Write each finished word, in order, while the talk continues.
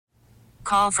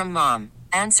Call from mom.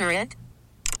 Answer it.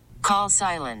 Call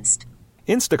silenced.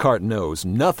 Instacart knows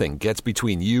nothing gets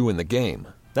between you and the game.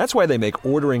 That's why they make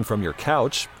ordering from your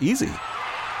couch easy.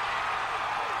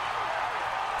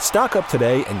 Stock up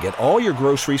today and get all your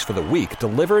groceries for the week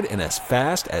delivered in as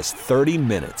fast as 30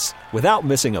 minutes without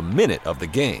missing a minute of the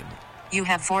game. You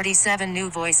have 47 new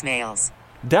voicemails.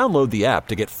 Download the app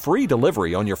to get free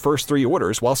delivery on your first 3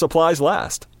 orders while supplies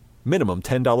last. Minimum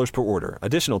 $10 per order.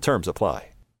 Additional terms apply.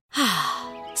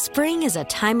 Spring is a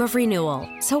time of renewal,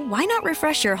 so why not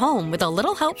refresh your home with a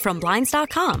little help from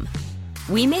Blinds.com?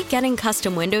 We make getting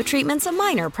custom window treatments a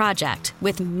minor project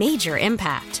with major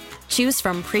impact. Choose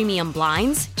from premium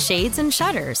blinds, shades, and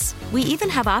shutters. We even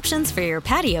have options for your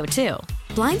patio, too.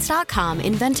 Blinds.com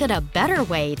invented a better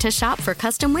way to shop for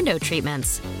custom window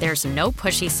treatments. There's no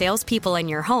pushy salespeople in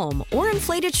your home or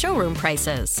inflated showroom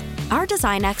prices. Our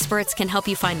design experts can help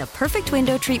you find the perfect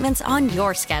window treatments on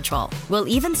your schedule. We'll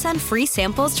even send free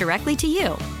samples directly to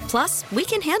you. Plus, we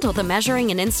can handle the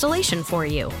measuring and installation for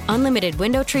you. Unlimited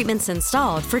window treatments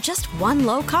installed for just one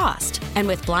low cost. And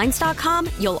with Blinds.com,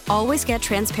 you'll always get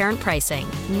transparent pricing.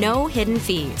 No hidden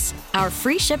fees. Our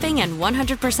free shipping and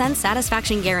 100%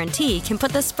 satisfaction guarantee can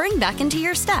put the spring back into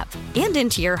your step and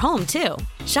into your home, too.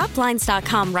 Shop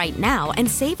Blinds.com right now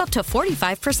and save up to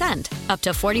 45%. Up to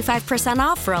 45%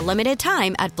 off for a limited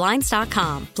time at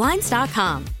Blinds.com.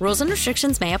 Blinds.com. Rules and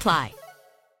restrictions may apply.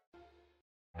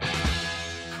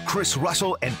 Chris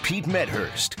Russell and Pete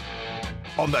Medhurst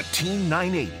on the Team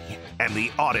 980 and the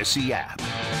Odyssey app.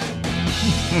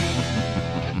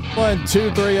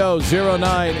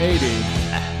 1-230-0980.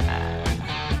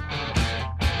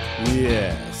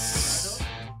 Yes.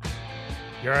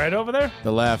 You all right over there?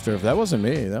 The laughter. That wasn't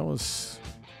me. That was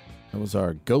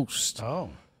our ghost.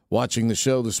 Oh. Watching the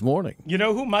show this morning. You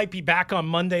know who might be back on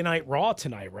Monday Night Raw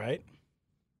tonight, right?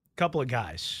 A couple of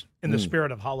guys in the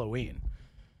spirit of Halloween.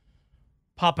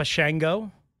 Papa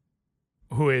Shango,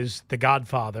 who is the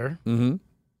Godfather, and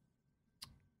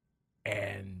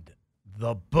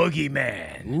the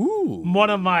Boogeyman. Ooh. One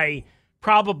of my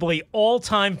probably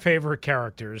all-time favorite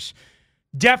characters.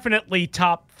 Definitely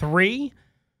top 3.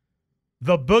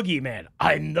 The Boogeyman.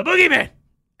 I'm the Boogeyman.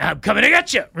 I'm coming to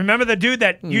get you. Remember the dude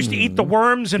that used to eat the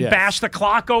worms and bash the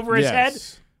clock over his head?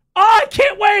 Oh, I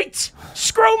can't wait.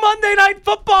 Screw Monday Night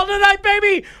Football tonight,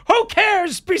 baby. Who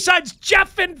cares besides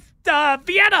Jeff and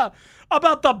Vienna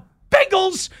about the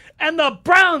Bengals and the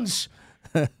Browns?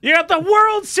 You got the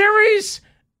World Series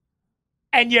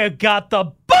and you got the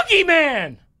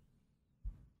Boogeyman.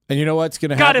 And you know what's going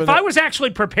to happen? God, if I was actually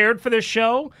prepared for this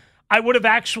show, I would have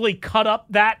actually cut up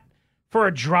that for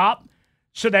a drop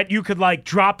so that you could, like,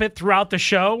 drop it throughout the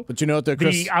show. But you know what, though,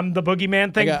 Chris? I'm the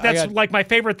Boogeyman thing. That's like my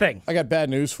favorite thing. I got bad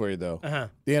news for you, though.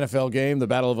 The NFL game, the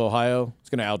Battle of Ohio, it's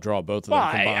going to outdraw both of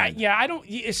them combined. I don't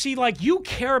see, like, you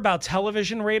care about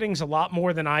television ratings a lot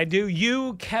more than I do.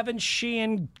 You, Kevin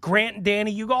Sheehan, Grant and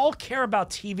Danny, you all care about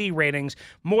TV ratings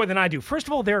more than I do. First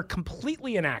of all, they're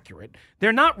completely inaccurate.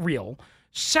 They're not real.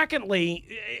 Secondly,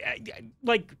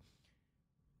 like,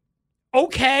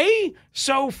 okay,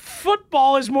 so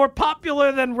football is more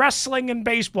popular than wrestling and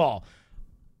baseball.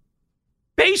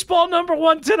 Baseball number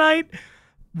 1 tonight,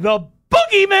 the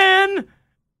Boogeyman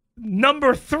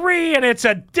number 3, and it's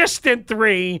a distant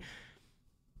 3,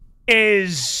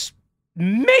 is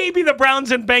maybe the Browns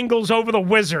and Bengals over the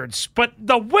Wizards, but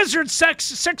the Wizards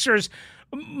Sixers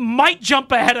might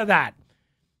jump ahead of that.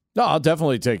 No, I'll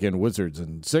definitely take in Wizards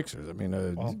and Sixers. I mean,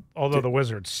 although the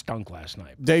Wizards stunk last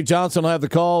night. Dave Johnson will have the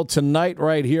call tonight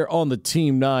right here on the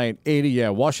Team 980.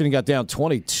 Yeah, Washington got down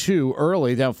 22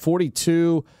 early, down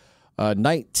 42-19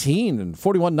 and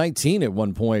 41-19 at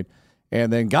one point,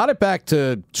 and then got it back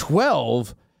to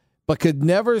 12, but could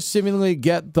never seemingly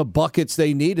get the buckets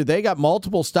they needed. They got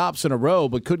multiple stops in a row,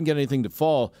 but couldn't get anything to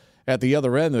fall at the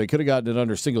other end. They could have gotten it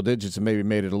under single digits and maybe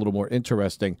made it a little more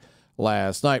interesting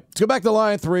last night. Let's go back to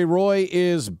line 3. Roy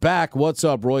is back. What's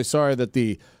up, Roy? Sorry that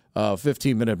the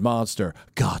 15-minute monster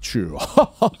got you. Yep.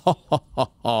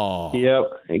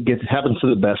 It happens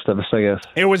to the best of us, I guess.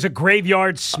 It was a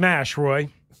graveyard smash, Roy.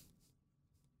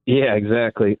 Yeah,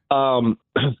 exactly. No,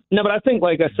 but I think,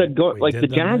 like I said, the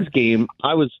Jags game,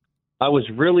 I was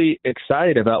really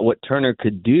excited about what Turner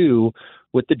could do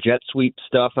with the jet sweep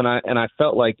stuff, and I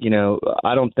felt like,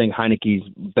 I don't think Heineke's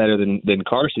better than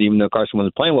Carson, even though Carson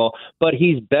wasn't playing well, but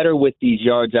he's better with these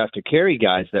yards after carry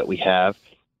guys that we have,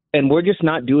 and we're just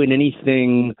not doing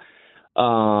anything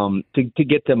to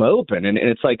get them open, and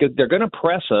it's like they're going to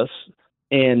press us,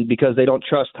 and because they don't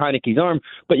trust Heineke's arm,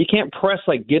 but you can't press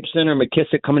like Gibson or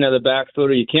McKissick coming out of the backfield,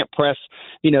 or you can't press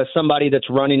somebody that's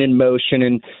running in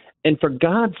motion, And for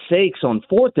God's sakes, on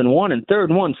 4th and 1 and 3rd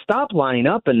and 1, stop lining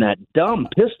up in that dumb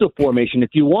pistol formation.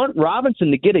 If you want Robinson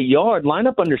to get a yard, line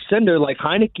up under center like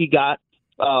Heineke got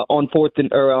on 4th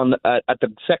and at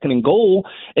the 2nd and goal,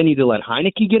 and either let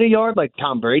Heineke get a yard like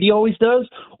Tom Brady always does,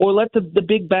 or let the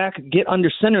big back get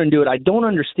under center and do it. I don't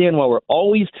understand why we're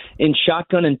always in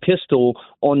shotgun and pistol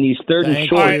on these 3rd and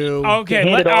short.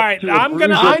 Okay, all right. I'm going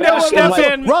to step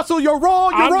in. Russell, you're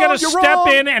wrong. I'm going to step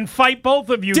in and fight both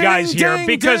of you guys here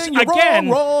because,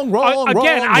 again,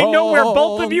 I know where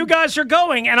both of you guys are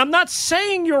going, and I'm not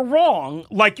saying you're wrong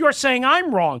like you're saying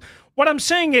I'm wrong. What I'm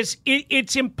saying is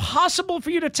it's impossible for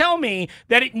you to tell me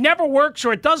that it never works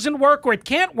or it doesn't work or it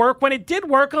can't work when it did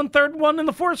work on 3rd and 1 in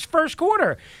the first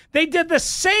quarter. They did the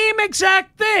same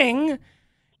exact thing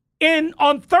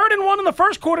on 3rd and 1 in the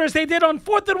first quarter as they did on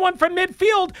 4th and 1 from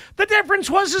midfield. The difference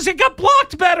was it got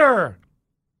blocked better.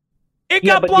 It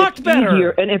got blocked better. Easier.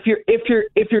 And if you're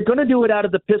going to do it out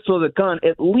of the pistol or the gun,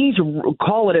 at least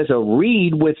call it as a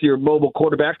read with your mobile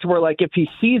quarterback to where, like, if he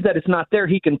sees that it's not there,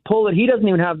 he can pull it. He doesn't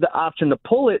even have the option to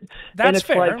pull it. That's and it's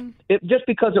fair. Like, just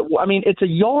because it's a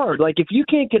yard. Like, if you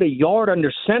can't get a yard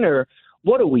under center,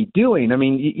 what are we doing? I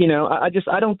mean,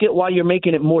 I don't get why you're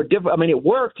making it more difficult. I mean, it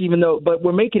worked but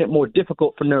we're making it more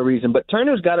difficult for no reason. But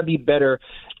Turner's got to be better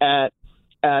at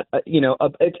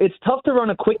it's tough to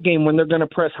run a quick game when they're going to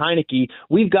press Heineke.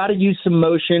 We've got to use some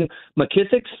motion.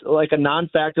 McKissick's like a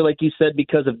non-factor, like you said,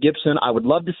 because of Gibson. I would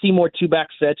love to see more two-back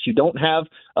sets. You don't have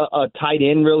a tight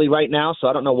end really right now, so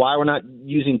I don't know why we're not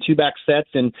using two-back sets.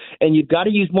 And you've got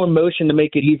to use more motion to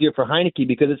make it easier for Heineke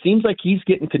because it seems like he's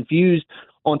getting confused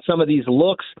on some of these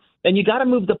looks. And you got to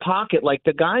move the pocket. Like,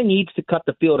 the guy needs to cut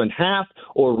the field in half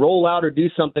or roll out or do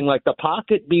something. Like, the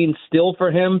pocket being still for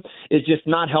him is just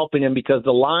not helping him because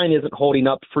the line isn't holding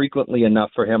up frequently enough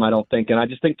for him, I don't think. And I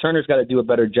just think Turner's got to do a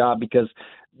better job because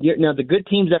the good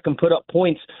teams that can put up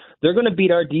points, they're going to beat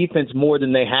our defense more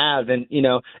than they have. And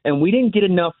we didn't get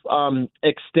enough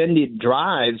extended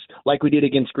drives like we did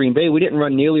against Green Bay. We didn't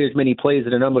run nearly as many plays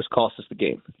that it almost cost us the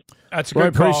game. That's a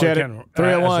good call. Appreciate it.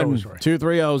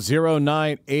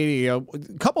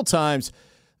 301-230-0980. A couple times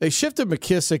they shifted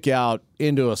McKissick out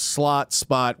into a slot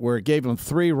spot where it gave him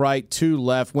 3 right, 2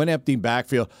 left, went empty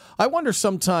backfield. I wonder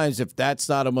sometimes if that's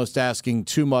not almost asking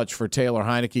too much for Taylor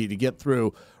Heineke to get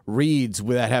through reads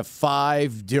that have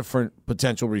 5 different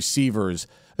potential receivers,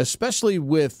 especially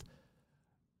with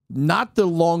not the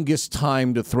longest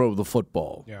time to throw the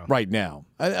football right now.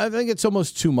 I think it's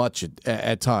almost too much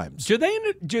at times. Do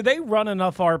they run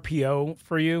enough RPO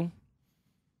for you?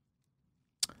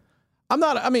 I'm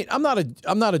not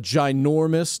a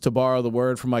ginormous, to borrow the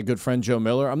word from my good friend Joe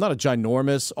Miller, I'm not a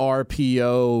ginormous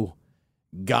RPO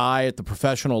guy at the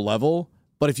professional level.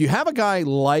 But if you have a guy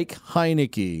like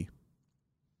Heineke,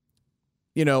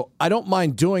 I don't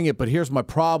mind doing it, but here's my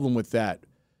problem with that.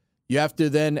 You have to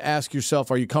then ask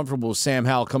yourself, are you comfortable with Sam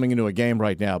Howell coming into a game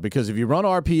right now? Because if you run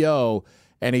RPO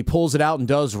and he pulls it out and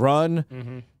does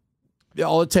run,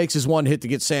 all it takes is one hit to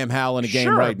get Sam Howell in a game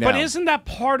right now. But isn't that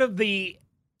part of the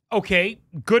 – okay,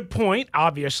 good point,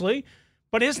 obviously.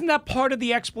 But isn't that part of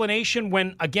the explanation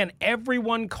when, again,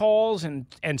 everyone calls and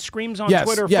screams on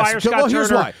Twitter, fire Scott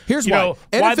Turner? Here's why.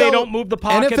 Why they don't move the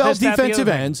pocket.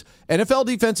 NFL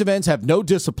defensive ends have no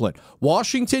discipline.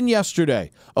 Washington yesterday,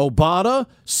 Obata,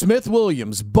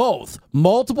 Smith-Williams, both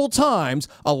multiple times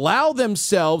allow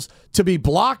themselves to be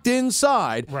blocked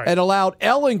inside and allowed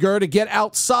Ellinger to get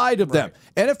outside of them.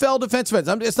 NFL defensive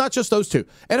ends, it's not just those two.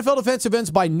 NFL defensive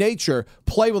ends by nature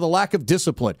play with a lack of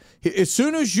discipline. As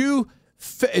soon as you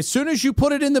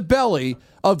put it in the belly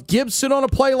of Gibson on a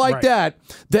play like that,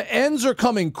 the ends are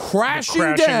coming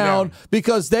crashing down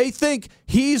because they think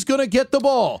he's going to get the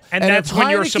ball. And that's when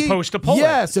you're supposed to pull it.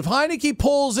 Yes, if Heineke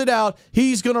pulls it out,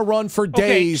 he's going to run for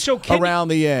days around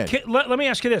the end. Let me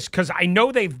ask you this, because I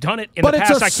know they've done it in the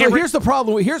past. Here's the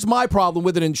problem. Here's my problem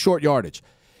with it in short yardage.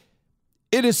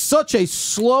 It is such a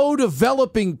slow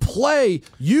developing play.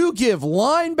 You give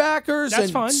linebackers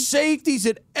and safeties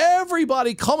and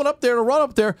everybody coming up there to run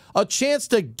up there a chance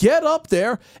to get up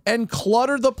there and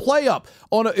clutter the play up.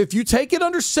 If you take it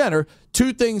under center,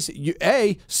 2 things.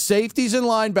 Safeties and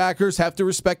linebackers have to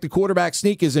respect the quarterback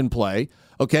sneak is in play.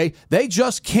 Okay, they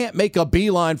just can't make a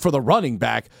beeline for the running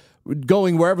back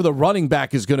going wherever the running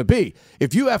back is going to be.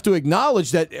 If you have to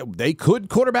acknowledge that they could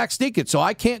quarterback sneak it, so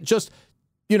I can't just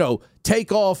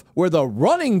take off where the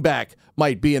running back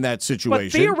might be in that situation.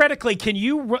 But theoretically,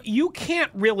 you can't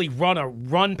really run a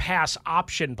run-pass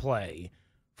option play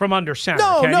from under center.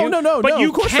 No. But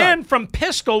you can not. from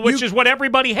pistol, which is what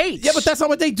everybody hates. Yeah, but that's not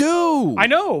what they do. I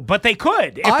know, but they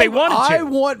could if they wanted to. I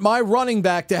want my running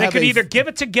back to have. They could either give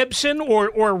it to Gibson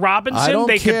or Robinson. I don't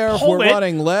care if we're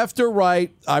running left or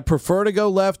right. I prefer to go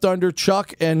left under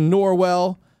Chuck and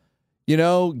Norwell.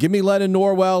 Give me Lennon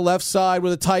Norwell left side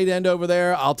with a tight end over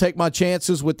there. I'll take my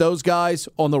chances with those guys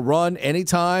on the run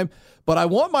anytime. But I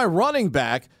want my running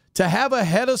back to have a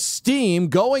head of steam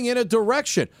going in a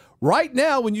direction. Right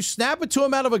now, when you snap it to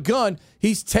him out of a gun,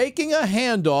 he's taking a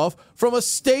handoff from a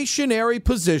stationary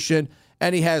position,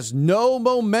 and he has no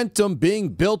momentum being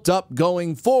built up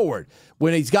going forward.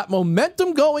 When he's got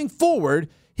momentum going forward,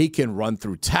 he can run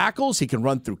through tackles, he can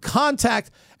run through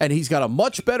contact, and he's got a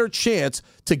much better chance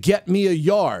to get me a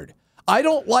yard. I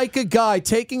don't like a guy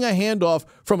taking a handoff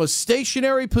from a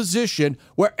stationary position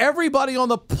where everybody on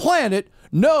the planet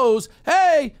knows,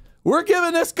 hey, we're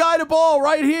giving this guy the ball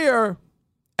right here,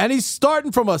 and he's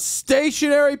starting from a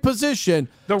stationary position.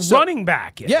 The running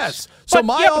back is. Yes. So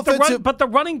but the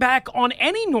running back on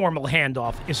any normal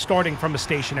handoff is starting from a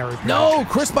stationary position. No,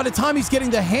 Chris, by the time he's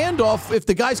getting the handoff, if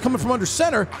the guy's coming from under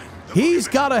center, he's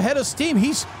got a head of steam.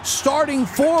 He's starting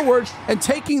forward and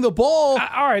taking the ball.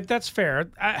 All right, that's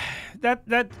fair. But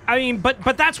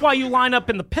that's why you line up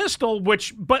in the pistol,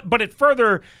 but it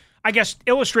further, I guess,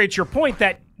 illustrates your point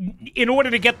that in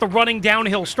order to get the running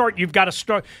downhill start, you've got to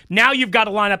start. Now you've got to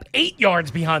line up 8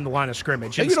 yards behind the line of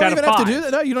scrimmage instead of 5. Have to do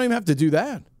that. No, you don't even have to do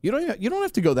that. You don't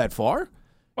have to go that far.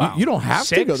 Wow. You don't have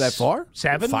to go that far.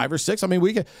 7, 5 or 6. I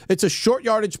mean, it's a short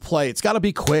yardage play. It's got to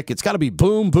be quick. It's got to be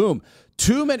boom, boom.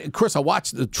 Too many. Chris,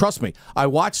 trust me, I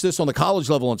watched this on the college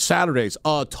level on Saturdays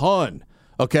a ton.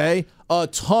 Okay? A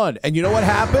ton. And you know what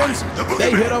happens? They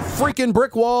hit a freaking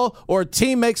brick wall, or a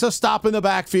team makes a stop in the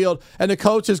backfield, and the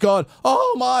coach is going,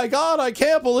 oh, my God, I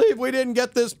can't believe we didn't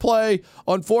get this play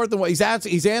on 4th and 1.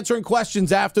 He's answering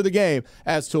questions after the game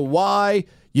as to why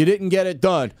you didn't get it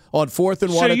done on 4th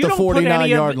and 1 at the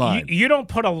 49-yard line. You don't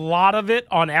put a lot of it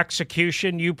on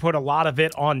execution. You put a lot of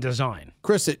it on design.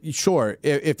 Chris, sure,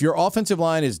 if your offensive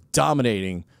line is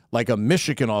dominating like a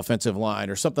Michigan offensive line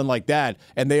or something like that,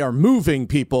 and they are moving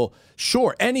people,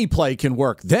 sure, any play can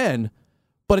work then,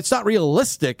 but it's not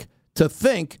realistic to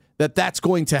think that that's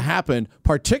going to happen,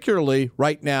 particularly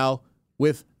right now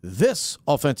with this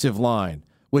offensive line,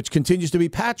 which continues to be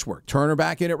patchwork. Turner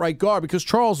back in at right guard because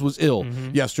Charles was ill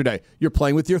yesterday. You're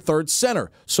playing with your third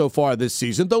center so far this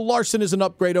season, though Larson is an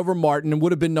upgrade over Martin and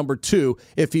would have been number 2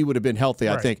 if he would have been healthy,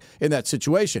 right. I think, in that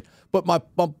situation. But my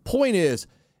point is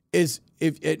if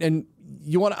and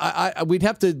you want we'd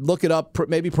have to look it up.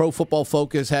 Maybe Pro Football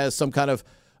Focus has some kind of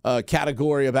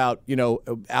category about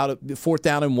out of 4th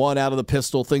down and 1 out of the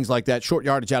pistol, things like that, short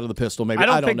yardage out of the pistol. Maybe I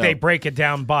don't think know. They break it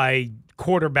down by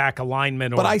quarterback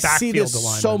alignment or backfield alignment. But I see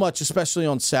this so much, especially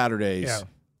on Saturdays. Yeah.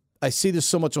 I see this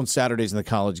so much on Saturdays in the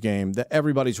college game that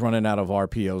everybody's running out of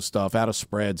RPO stuff, out of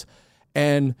spreads.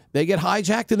 And they get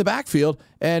hijacked in the backfield,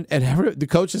 and the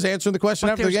coach is answering the question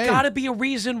after the game. There's got to be a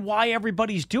reason why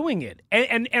everybody's doing it.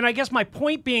 And I guess my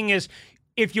point being is,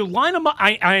 if you line them up,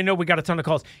 I know we got a ton of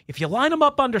calls. If you line them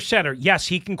up under center, yes,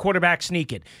 he can quarterback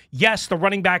sneak it. Yes, the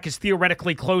running back is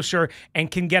theoretically closer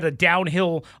and can get a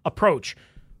downhill approach.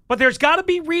 But there's got to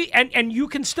be and you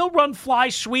can still run fly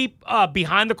sweep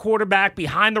behind the quarterback,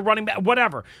 behind the running back,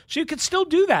 whatever. So you can still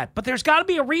do that. But there's got to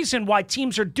be a reason why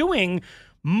teams are doing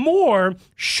more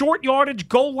short yardage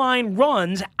goal line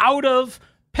runs out of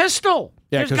pistol.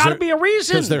 Yeah, there's got to be a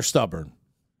reason. Because they're stubborn.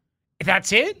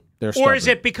 That's it? They're stubborn. Or is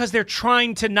it because they're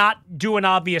trying to not do an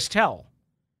obvious tell?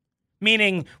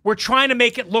 Meaning we're trying to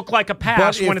make it look like a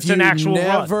pass when it's an actual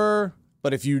run.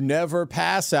 But if you never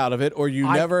pass out of it, or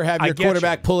you never have your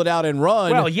quarterback pull it out and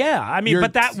run. Well, yeah. I mean,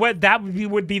 but that would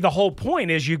be the whole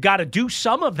point, is you got to do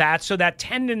some of that so that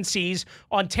tendencies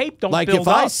on tape don't build up. If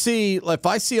I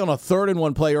see on a 3rd and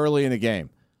 1 play early in the game,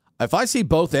 if I see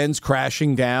both ends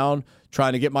crashing down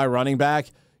trying to get my running back,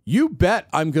 you bet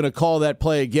I'm going to call that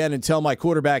play again and tell my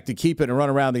quarterback to keep it and run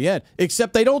around the end.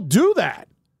 Except they don't do that.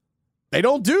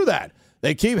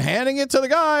 They keep handing it to the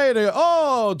guy,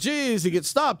 and geez, he gets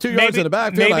stopped 2 yards in the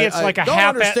backfield. Maybe it's I don't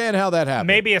understand how that happened.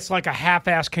 Maybe it's like a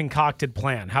half-ass concocted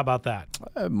plan. How about that?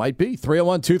 It might be.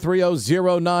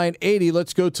 301-230-0980.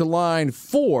 Let's go to line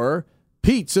 4.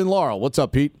 Pete's in Laurel. What's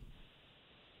up, Pete?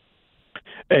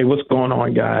 Hey, what's going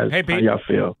on, guys? Hey, Pete. How y'all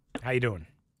feel? How you doing?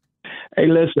 Hey,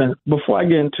 listen, before I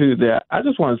get into that, I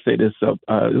just want to say this. This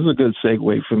is a good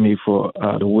segue for me for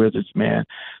the Wizards, man.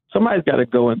 Somebody's got to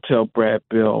go and tell Brad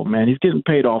Beal, man, he's getting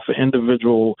paid off for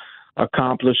individual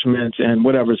accomplishments and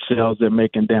whatever sales they're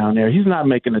making down there. He's not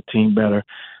making the team better.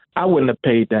 I wouldn't have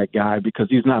paid that guy because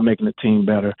he's not making the team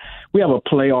better. We have a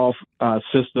playoff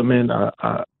system in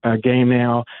a game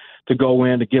now to go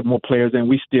in to get more players in.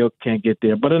 We still can't get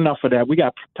there. But enough of that. We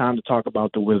got time to talk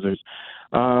about the Wizards.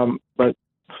 But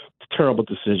terrible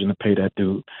decision to pay that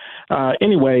dude.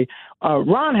 Anyway,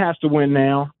 Ron has to win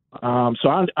now. So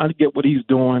I get what he's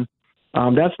doing.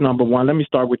 That's number one. Let me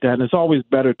start with that. And it's always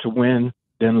better to win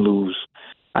than lose.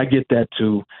 I get that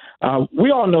too.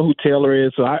 We all know who Taylor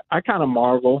is, so I kind of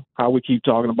marvel how we keep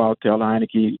talking about Taylor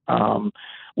Heinicke.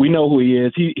 We know who he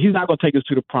is. He's not going to take us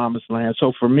to the promised land.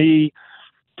 So for me,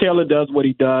 Taylor does what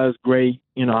he does. Great.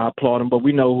 I applaud him, but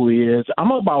we know who he is.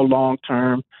 I'm about long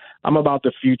term. I'm about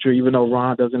the future, even though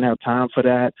Ron doesn't have time for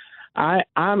that.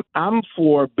 I'm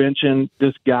for benching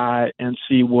this guy and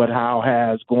see what Howe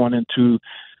has going into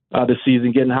the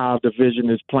season, getting how the division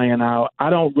is playing out. I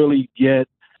don't really get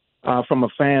from a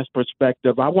fan's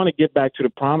perspective. I want to get back to the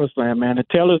promised land, man. And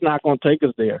Taylor's not going to take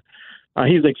us there.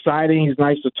 He's exciting. He's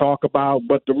nice to talk about.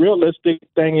 But the realistic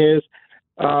thing is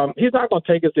he's not going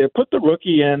to take us there. Put the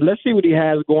rookie in. Let's see what he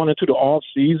has going into the off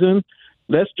season.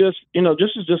 Let's just,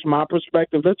 this is just my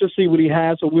perspective. Let's just see what he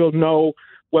has so we'll know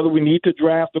whether we need to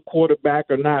draft a quarterback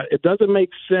or not. It doesn't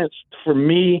make sense for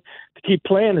me to keep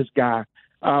playing this guy.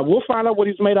 We'll find out what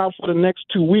he's made out for the next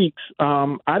 2 weeks.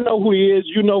 I know who he is.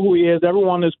 You know who he is.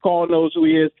 Everyone on this call knows who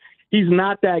he is. He's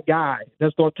not that guy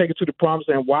that's going to take it to the promised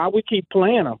land. Why we keep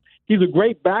playing him? He's a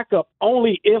great backup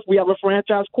only if we have a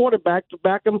franchise quarterback to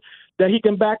back him that he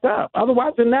can back up.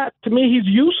 Otherwise than that, to me, he's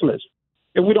useless.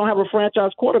 If we don't have a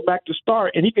franchise quarterback to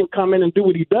start and he can come in and do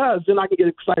what he does, then I can get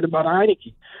excited about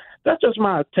Heinicke. That's just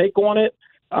my take on it.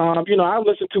 I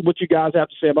listen to what you guys have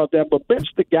to say about that, but bench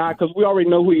the guy because we already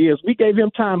know who he is. We gave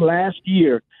him time last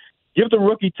year. Give the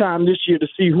rookie time this year to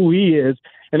see who he is,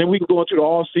 and then we can go into the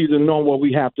offseason knowing what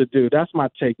we have to do. That's my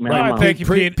take, man. Right, thank you,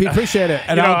 Pete. Appreciate it.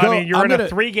 And you're in a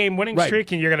 3-game winning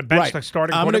streak, and you're going to bench the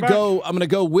starting quarterback? I'm going to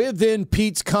go within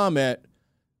Pete's comment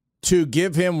to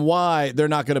give him why they're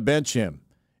not going to bench him.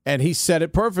 And he said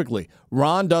it perfectly.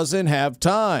 Ron doesn't have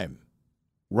time.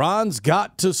 Ron's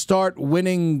got to start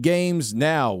winning games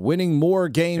now, winning more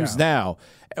games now.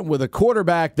 And with a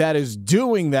quarterback that is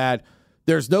doing that,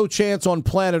 there's no chance on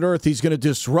planet Earth he's going to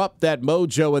disrupt that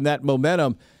mojo and that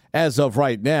momentum as of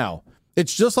right now.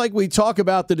 It's just like we talk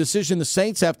about the decision the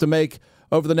Saints have to make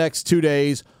over the next 2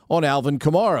 days on Alvin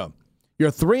Kamara.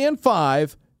 You're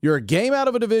 3-5. You're a game out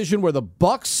of a division where the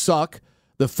Bucs suck.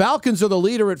 The Falcons are the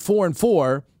leader at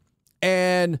 4-4.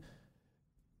 And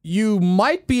you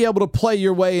might be able to play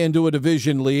your way into a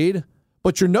division lead,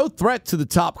 but you're no threat to the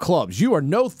top clubs. You are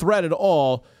no threat at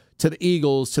all to the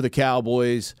Eagles, to the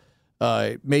Cowboys,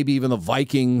 maybe even the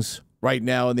Vikings right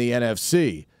now in the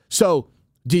NFC. So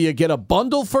do you get a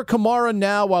bundle for Kamara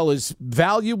now while his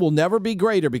value will never be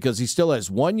greater because he still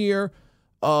has 1 year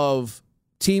of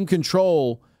team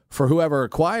control for whoever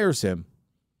acquires him?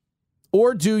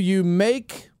 Or do you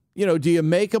make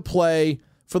a play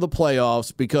for the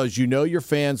playoffs because your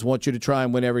fans want you to try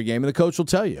and win every game? And the coach will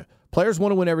tell you, players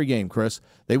want to win every game, Chris.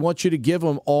 They want you to give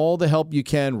them all the help you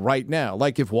can right now.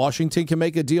 Like if Washington can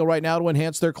make a deal right now to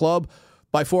enhance their club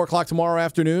by 4 o'clock tomorrow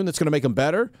afternoon, that's going to make them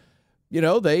better.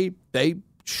 They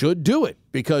should do it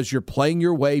because you're playing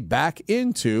your way back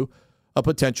into a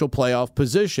potential playoff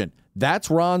position. That's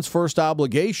Ron's first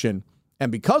obligation.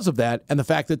 And because of that and the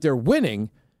fact that they're winning,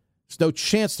 there's no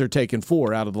chance they're taking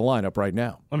 4 out of the lineup right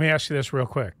now. Let me ask you this real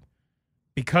quick.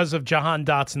 Because of Jahan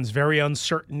Dotson's very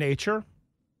uncertain nature,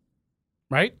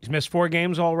 right? He's missed 4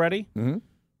 games already. Mm-hmm.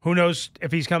 Who knows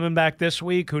if he's coming back this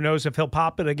week? Who knows if he'll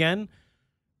pop it again?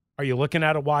 Are you looking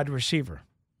at a wide receiver?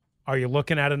 Are you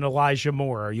looking at an Elijah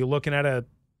Moore? Are you looking at a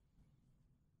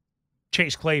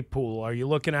Chase Claypool? Are you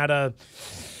looking at a...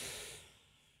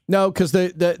 No, because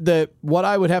the what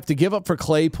I would have to give up for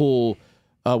Claypool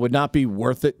would not be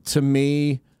worth it to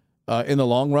me in the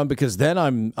long run, because then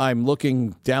I'm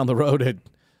looking down the road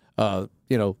at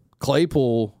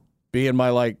Claypool being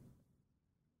my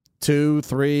 2,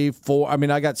 3, 4. I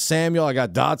mean, I got Samuel, I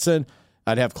got Dotson,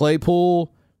 I'd have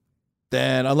Claypool.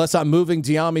 Then unless I'm moving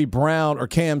De'Ami Brown or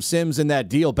Cam Sims in that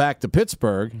deal back to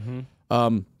Pittsburgh,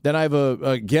 then I have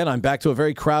I'm back to a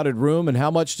very crowded room. And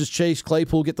how much does Chase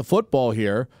Claypool get the football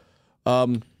here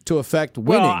to affect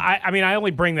winning? Well, I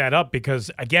only bring that up because,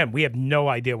 again, we have no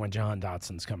idea when Jahan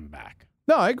Dotson's coming back.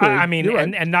 No, I agree.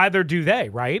 Right. and neither do they,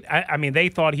 right? They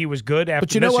thought he was good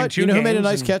after missing 2 games. But you know who made a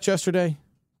nice catch yesterday?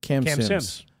 Cam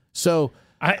Sims. So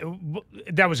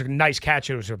that was a nice catch.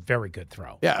 It was a very good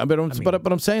throw. Yeah, but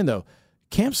I'm saying, though,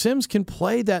 Cam Sims can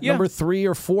play that number 3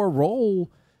 or 4 role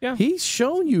Yeah. He's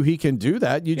shown you he can do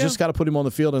that. You just got to put him on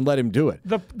the field and let him do it.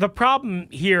 The problem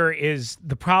here is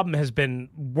the problem has been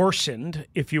worsened,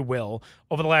 if you will,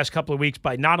 over the last couple of weeks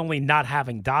by not only not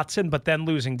having Dotson, but then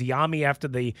losing Diami after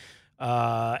the,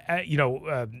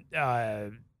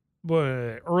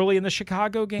 early in the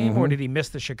Chicago game, or did he miss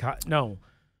the Chicago? No.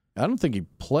 I don't think he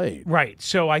played. Right.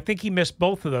 So I think he missed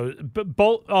both of those.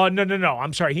 No.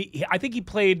 I'm sorry. I think he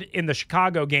played in the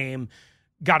Chicago game,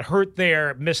 got hurt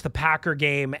there, missed the Packer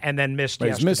game, and then missed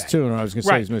yesterday. He's missed 2, and I was going to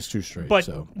say he's missed 2 straight.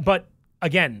 But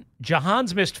again,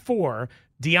 Jahan's missed 4.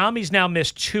 Diami's now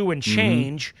missed 2 and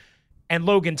change, and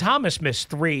Logan Thomas missed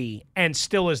 3 and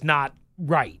still is not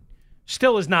right.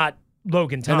 Still is not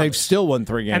Logan Thomas. And they've still won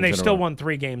 3 games. And they've still won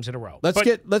 3 games in a row. Let's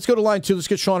go to line 2. Let's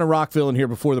get Sean in Rockville in here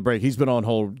before the break. He's been on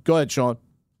hold. Go ahead, Sean.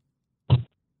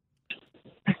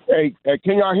 Hey,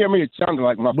 can y'all hear me? It sounded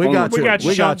like my phone. We got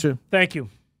you. Sean. Got you. Thank you.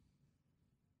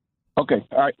 Okay,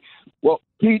 all right. Well,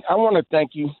 Pete, I want to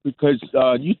thank you because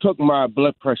you took my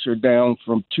blood pressure down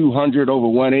from 200 over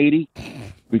 180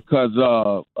 because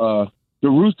the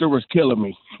rooster was killing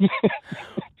me.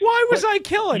 Why was I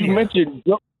killing you? You mentioned,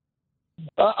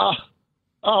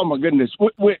 oh my goodness.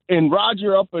 And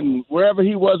Roger up and wherever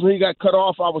he was when he got cut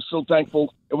off, I was so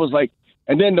thankful. It was like,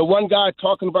 and then the one guy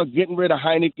talking about getting rid of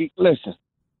Heineke. Listen.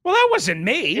 Well, that wasn't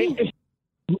me.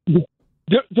 The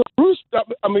rooster,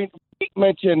 I mean, Pete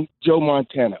mentioned Joe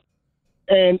Montana.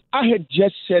 And I had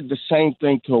just said the same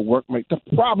thing to a workmate. The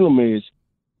problem is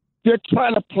they're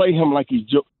trying to play him like he's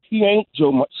Joe. He ain't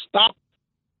Joe Montana.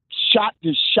 Stop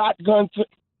this shotgun.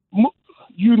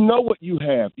 You know what you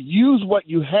have. Use what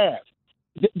you have.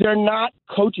 They're not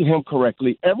coaching him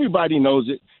correctly. Everybody knows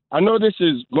it. I know this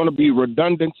is going to be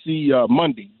redundancy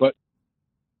Monday, but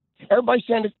everybody's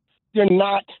saying that they're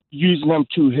not using him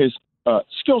to his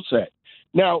skill set.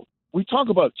 Now, we talk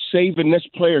about saving this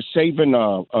player, saving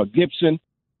Gibson.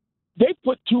 They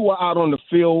put Tua out on the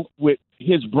field with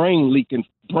his brain leaking,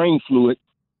 brain fluid,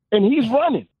 and he's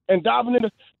running and diving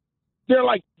in. They're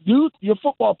like, dude, you're a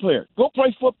football player. Go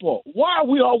play football. Why are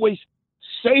we always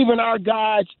saving our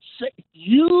guys?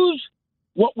 Use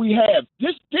what we have.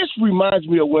 This reminds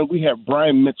me of when we had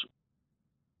Brian Mitchell.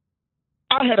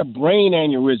 I had a brain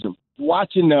aneurysm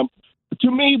watching them.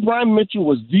 To me, Brian Mitchell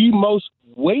was the most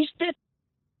wasted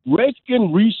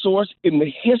Redskin resource in the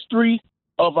history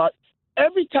of our.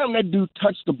 Every time that dude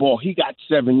touched the ball, he got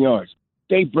 7 yards.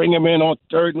 They bring him in on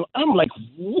third. I'm like,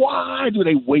 why do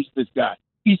they waste this guy?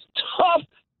 He's tough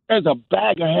as a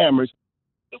bag of hammers.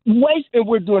 And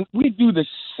we do the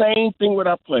same thing with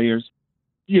our players.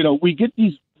 You know, we get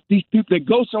these people, they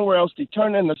go somewhere else, they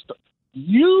turn in the stuff.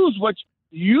 Use what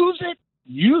you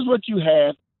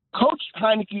have. Coach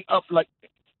Heineke up like,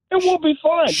 and we'll be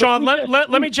fine. Sean, let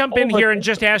me jump in here and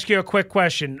just ask you a quick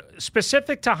question.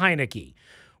 Specific to Heineke,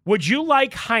 would you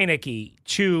like Heineke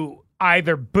to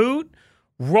either boot,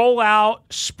 roll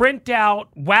out, sprint out,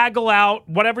 waggle out,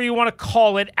 whatever you want to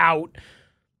call it out,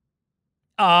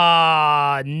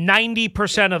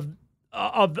 90%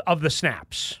 of the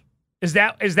snaps? Is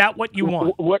that what you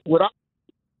want?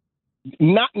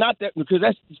 Not that, because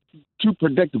that's too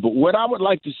predictable. What I would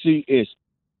like to see is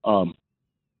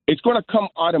it's going to come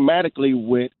automatically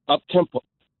with up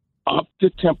the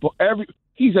tempo.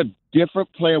 He's a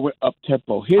different player with up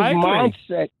tempo. His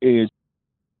mindset is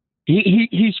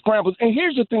he scrambles. And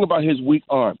here's the thing about his weak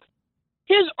arm.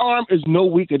 His arm is no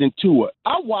weaker than Tua.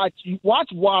 Watch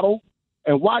Waddle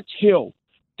and watch Hill.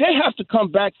 They have to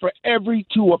come back for every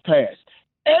Tua pass.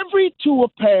 Every Tua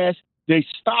pass, they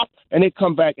stop and they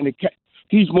come back and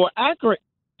he's more accurate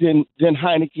than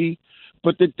Heineke.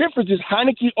 But the difference is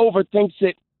Heineke overthinks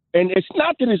it, and it's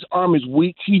not that his arm is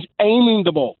weak. He's aiming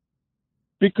the ball.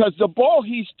 Because the ball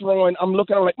he's throwing, I'm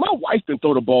looking at him like, my wife can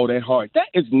throw the ball that hard. That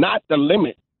is not the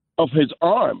limit of his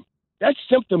arm. That's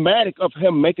symptomatic of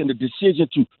him making the decision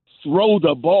to throw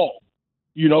the ball.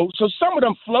 You know, so some of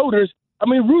them floaters, I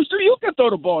mean, Rooster, you can throw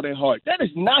the ball that hard. That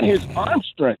is not his arm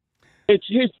strength. It's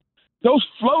those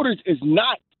floaters is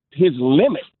not his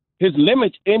limit. His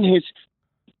limit's in his.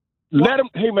 Let him.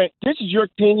 Hey man, this is your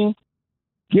team.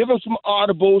 Give him some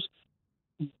audibles.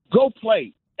 Go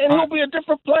play, and he'll be a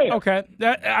different player. Okay,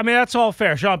 that's all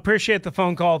fair. Sean, appreciate the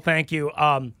phone call. Thank you.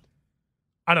 I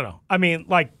don't know. I mean,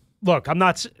 like, look, I'm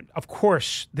not. Of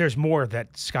course, there's more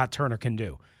that Scott Turner can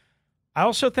do. I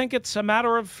also think it's a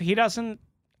matter of he doesn't.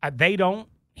 They don't.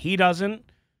 He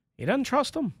doesn't. He doesn't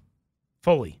trust them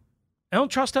fully. They don't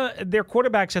trust their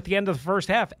quarterbacks at the end of the first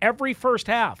half. Every first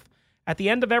half. At the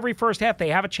end of every first half, they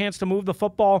have a chance to move the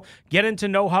football, get into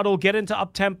no huddle, get into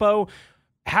up-tempo.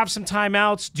 have some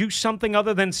timeouts, do something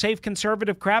other than safe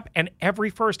conservative crap, and every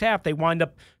first half they wind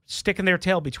up sticking their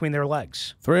tail between their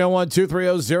legs.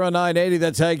 301-230-0980.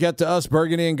 That's how you get to us.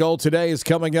 Burgundy and Gold today is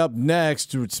coming up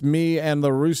next. It's me and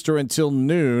the Rooster until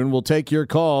noon. We'll take your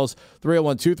calls,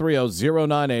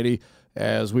 301-230-0980,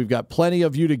 as we've got plenty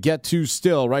of you to get to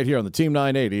still right here on the Team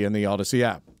 980 and the Odyssey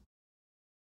app.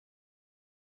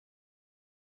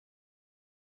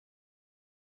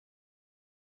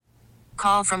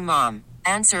 Call from mom.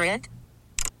 Answer it.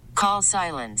 Call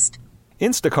silenced.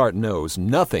 Instacart knows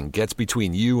nothing gets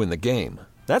between you and the game.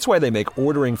 That's why they make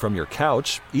ordering from your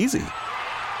couch easy.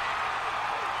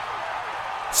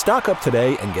 Stock up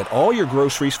today and get all your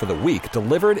groceries for the week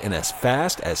delivered in as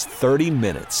fast as 30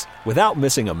 minutes without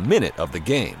missing a minute of the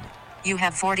game. You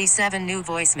have 47 new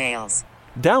voicemails.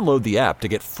 Download the app to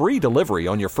get free delivery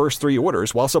on your first 3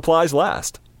 orders while supplies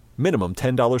last. Minimum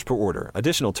 $10 per order.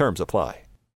 Additional terms apply.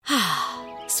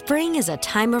 Spring is a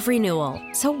time of renewal,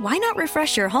 so why not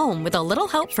refresh your home with a little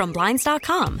help from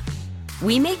Blinds.com?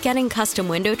 We make getting custom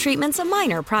window treatments a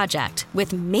minor project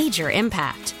with major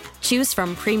impact. Choose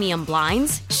from premium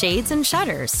blinds, shades, and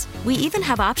shutters. We even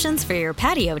have options for your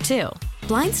patio, too.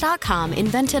 Blinds.com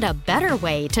invented a better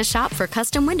way to shop for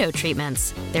custom window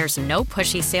treatments. There's no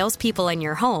pushy salespeople in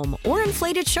your home or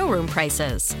inflated showroom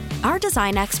prices. Our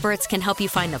design experts can help you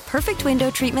find the perfect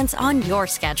window treatments on your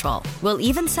schedule. We'll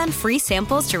even send free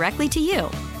samples directly to you.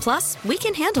 Plus, we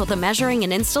can handle the measuring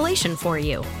and installation for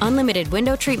you. Unlimited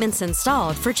window treatments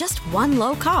installed for just one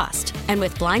low cost. And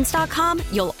with Blinds.com,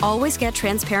 you'll always get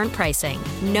transparent pricing.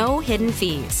 No hidden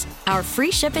fees. Our free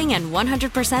shipping and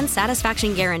 100%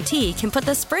 satisfaction guarantee can put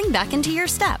the spring back into your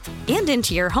step and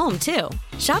into your home, too.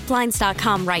 Shop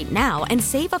Blinds.com right now and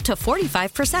save up to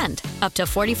 45%. Up to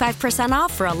 45%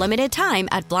 off for a limited time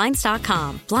at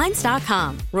Blinds.com.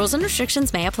 Blinds.com. Rules and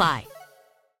restrictions may apply.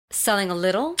 Selling a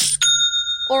little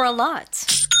or a lot?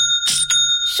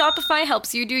 Shopify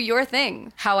helps you do your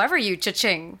thing, however you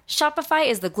cha-ching. Shopify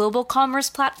is the global commerce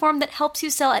platform that helps you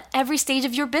sell at every stage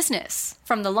of your business.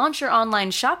 From the launch your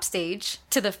online shop stage,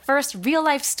 to the first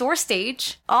real-life store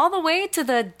stage, all the way to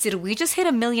the did we just hit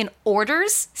 1 million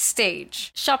orders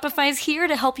stage. Shopify's here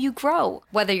to help you grow.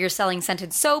 Whether you're selling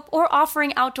scented soap or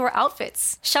offering outdoor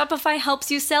outfits, Shopify helps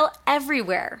you sell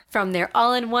everywhere. From their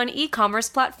all-in-one e-commerce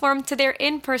platform to their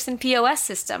in-person POS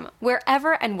system,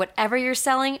 wherever and whatever you're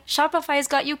selling, Shopify's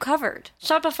got you covered.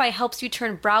 Shopify helps you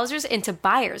turn browsers into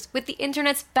buyers with the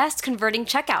internet's best converting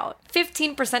checkout.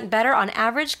 15% better on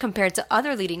average compared to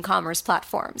other leading commerce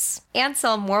platforms. And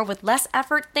sell more with less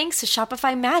effort thanks to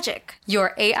Shopify Magic,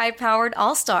 your AI-powered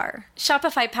all-star.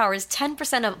 Shopify powers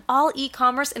 10% of all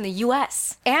e-commerce in the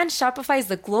US. And Shopify is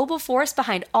the global force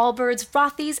behind Allbirds,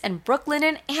 Rothy's, and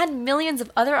Brooklinen, and millions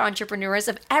of other entrepreneurs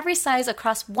of every size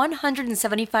across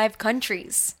 175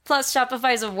 countries. Plus,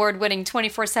 Shopify's award-winning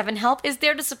 24/7 help is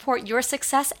there to support your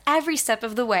success every step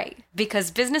of the way.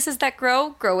 Because businesses that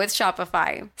grow with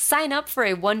Shopify. Sign up for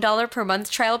a $1 per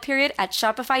month trial period at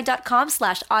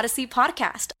shopify.com/Odyssey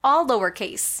Podcast, all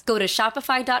lowercase. Go to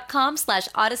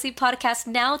shopify.com/Odyssey Podcast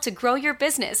now to grow your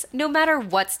business, no matter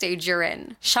what stage you're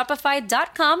in.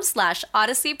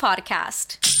 Shopify.com/Odyssey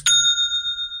Podcast.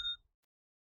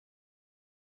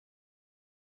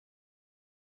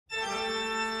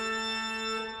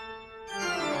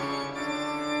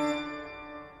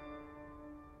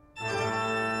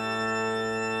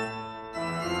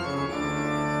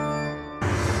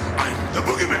 The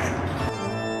Boogeyman.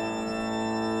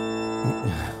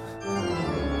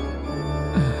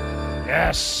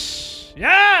 Yes.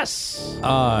 Yes.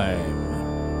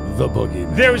 I'm the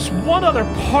Boogeyman. There's one other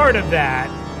part of that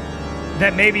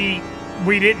maybe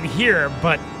we didn't hear,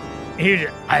 but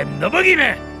here, I'm the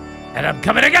Boogeyman, and I'm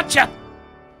coming to get you.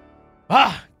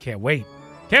 Ah, can't wait.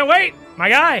 Can't wait, my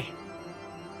guy.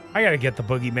 I got to get the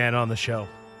Boogeyman on the show.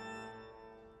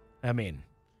 I mean,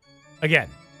 again,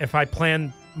 if I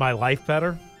planned my life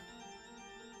better,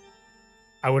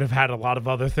 I would have had a lot of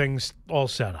other things all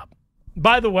set up.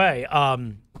 By the way,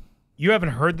 you haven't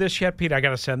heard this yet, Pete. I got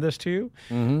to send this to you.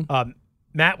 Mm-hmm.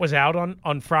 Matt was out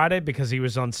on Friday because he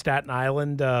was on Staten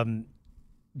Island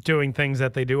doing things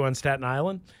that they do on Staten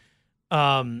Island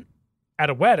at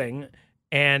a wedding.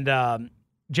 And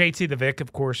JT the Vic,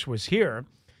 of course, was here.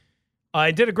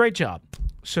 I did a great job.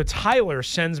 So Tyler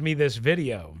sends me this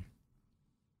video.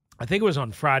 I think it was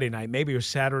on Friday night. Maybe it was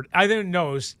Saturday. I didn't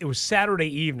know. It was Saturday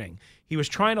evening. He was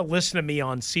trying to listen to me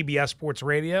on CBS Sports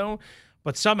Radio,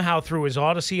 but somehow through his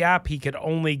Odyssey app, he could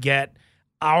only get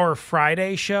our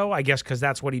Friday show, I guess because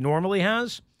that's what he normally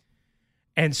has.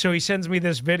 And so he sends me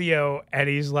this video, and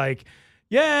he's like,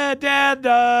 yeah, Dad,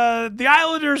 the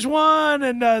Islanders won,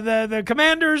 and the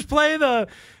Commanders play the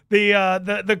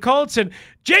the Colts, and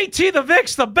JT the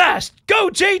Vic's the best. Go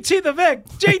JT the Vic,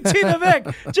 JT the Vic,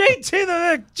 JT the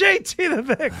Vic, JT the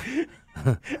Vic.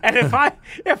 And if I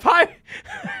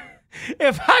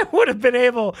would have been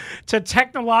able to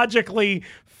technologically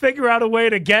figure out a way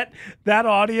to get that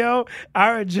audio,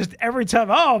 I would just every time,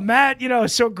 oh, Matt,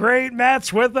 so great.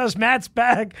 Matt's with us. Matt's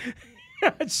back.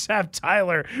 I just have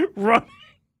Tyler run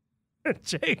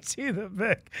JT the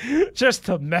Vic just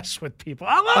to mess with people.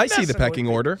 I see the pecking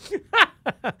order.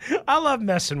 I love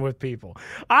messing with people.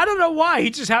 I don't know why.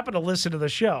 He just happened to listen to the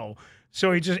show.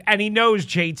 So he knows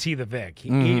JT the Vic.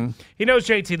 He knows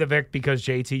JT the Vic because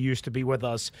JT used to be with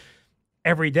us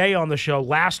every day on the show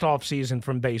last offseason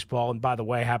from baseball. And by the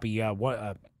way, happy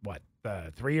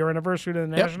 3-year anniversary to the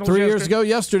Nationals. 3 years ago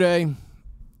yesterday.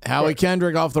 Howie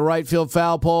Kendrick off the right field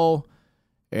foul pole,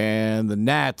 and the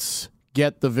Nats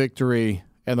get the victory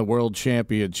and the World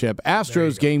Championship.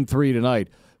 Astros Game 3 tonight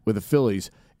with the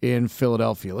Phillies in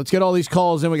Philadelphia. Let's get all these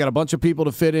calls in. We got a bunch of people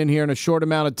to fit in here in a short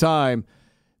amount of time.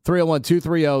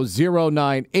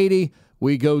 301-230-0980.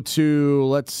 We go to,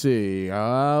 let's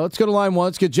go to line 1.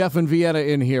 Let's get Jeff in Vienna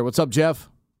in here. What's up, Jeff?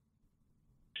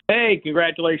 Hey,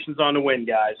 congratulations on the win,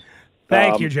 guys.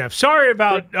 Thank you, Jeff. Sorry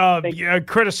about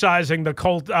criticizing the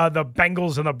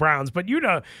Bengals and the Browns, but you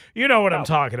know what I'm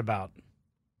talking about.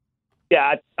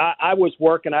 Yeah, I was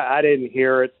working. I didn't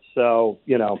hear it, so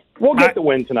we'll get the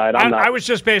win tonight. I was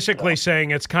just basically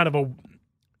saying it's kind of a,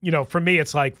 for me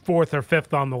it's like 4th or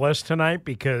 5th on the list tonight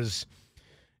because,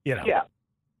 Yeah.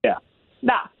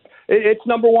 Nah, it's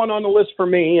number 1 on the list for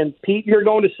me. And Pete, you're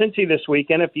going to Cincy this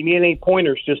weekend. If you need any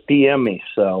pointers, just DM me.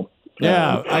 So.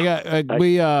 Yeah,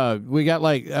 we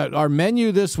got our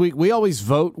menu this week. We always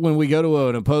vote when we go to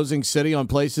an opposing city on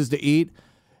places to eat,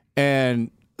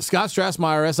 and Scott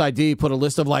Strassmeyer, SID, put a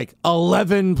list of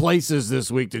 11 places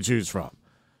this week to choose from.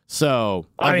 So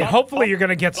hopefully you're going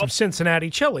to get some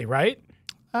Cincinnati chili, right?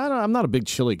 I'm not a big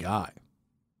chili guy.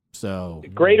 So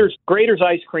Grater's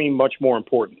ice cream, much more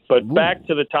important. But back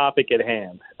to the topic at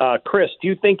hand. Chris, do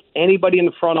you think anybody in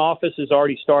the front office is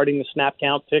already starting the snap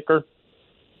count ticker?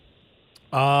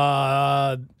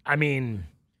 I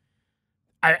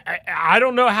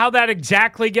don't know how that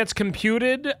exactly gets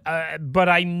computed, but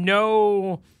I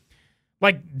know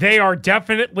they are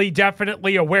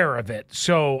definitely aware of it.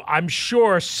 So I'm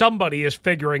sure somebody is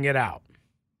figuring it out.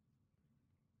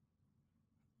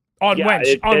 On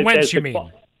Wentz, you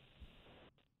mean?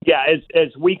 Yeah,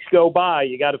 as weeks go by,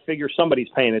 you got to figure somebody's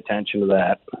paying attention to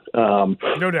that.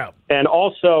 No doubt. And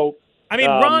also,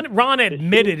 Ron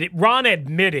admitted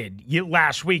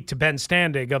last week to Ben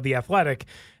Standig of The Athletic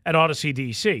at Odyssey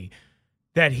DC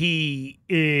that he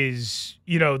is,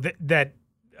 that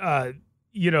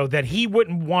he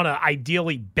wouldn't want to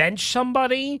ideally bench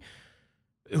somebody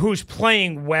who's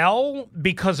playing well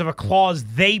because of a clause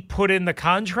they put in the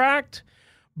contract.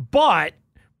 But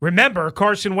remember,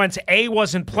 Carson Wentz, A,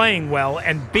 wasn't playing well,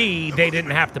 and B, they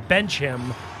didn't have to bench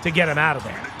him to get him out of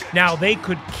there. Now, they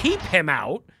could keep him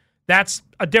out. That's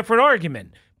a different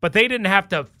argument. But they didn't have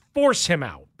to force him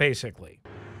out, basically.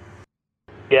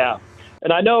 Yeah.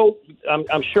 And I know,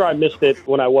 I'm sure I missed it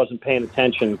when I wasn't paying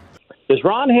attention. Does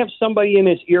Ron have somebody in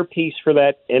his earpiece for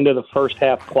that end of the first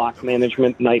half clock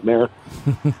management nightmare?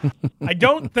 I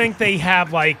don't think they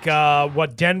have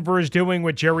what Denver is doing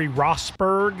with Jerry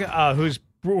Rosberg,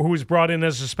 who's brought in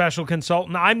as a special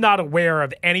consultant. I'm not aware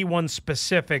of anyone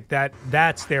specific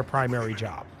that's their primary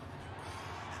job.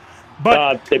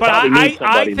 But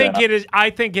I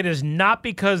think it is not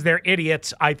because they're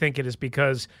idiots. I think it is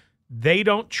because they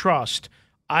don't trust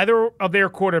either of their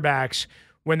quarterbacks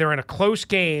when they're in a close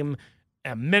game.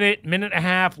 A minute and a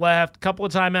half left, couple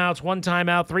of timeouts, 1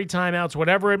 timeout, 3 timeouts,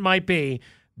 whatever it might be.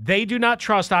 They do not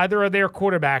trust either of their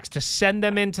quarterbacks to send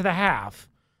them into the half,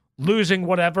 losing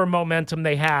whatever momentum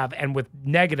they have and with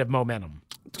negative momentum.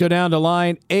 Let's go down to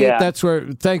line 8. Yeah. That's where.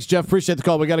 Thanks, Jeff. Appreciate the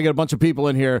call. We got to get a bunch of people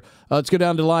in here. Let's go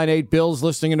down to line 8. Bill's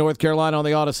listening in North Carolina on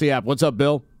the Odyssey app. What's up,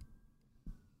 Bill?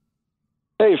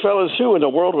 Hey, fellas, who in the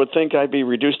world would think I'd be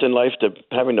reduced in life to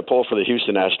having to pull for the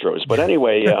Houston Astros? But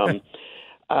anyway,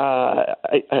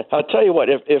 I'll tell you what,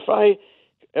 if I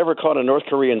ever caught a North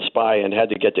Korean spy and had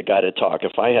to get the guy to talk,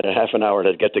 if I had a half an hour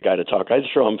to get the guy to talk, I'd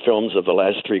show him films of the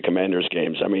last 3 Commanders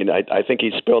games. I mean, I think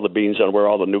he'd spill the beans on where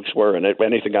all the nukes were, and if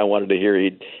anything I wanted to hear,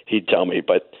 he'd tell me.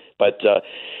 But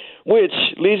which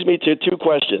leads me to 2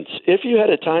 questions. If you had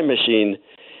a time machine,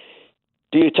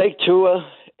 do you take Tua?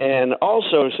 And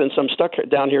also, since I'm stuck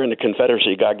down here in the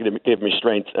Confederacy, God give me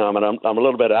strength, and I'm a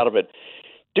little bit out of it,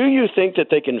 do you think that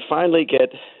they can finally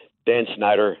get Dan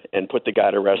Snyder and put the guy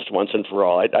to rest once and for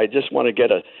all? I just want to get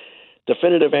a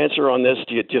definitive answer on this.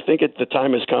 Do you think the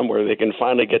time has come where they can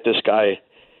finally get this guy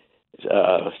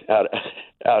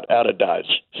out of Dodge.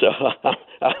 So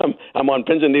I'm on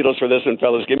pins and needles for this one,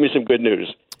 fellas. Give me some good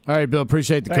news. All right, Bill.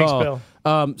 Appreciate the Thanks, call.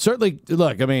 Bill. Certainly,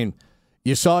 look, I mean,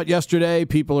 you saw it yesterday.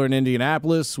 People are in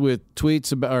Indianapolis with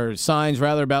tweets about, or signs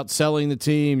rather, about selling the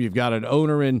team. You've got an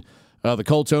owner in the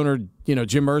Colts owner,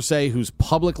 Jim Irsay, who's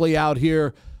publicly out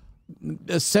here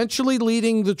essentially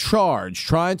leading the charge,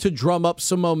 trying to drum up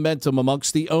some momentum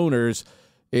amongst the owners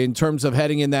in terms of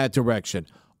heading in that direction.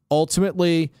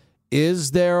 Ultimately,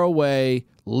 is there a way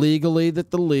legally that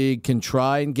the league can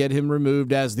try and get him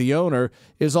removed as the owner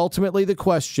is ultimately the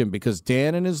question, because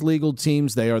Dan and his legal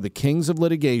teams, they are the kings of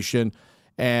litigation,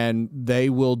 and they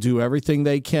will do everything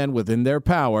they can within their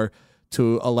power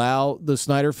to allow the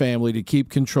Snyder family to keep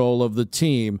control of the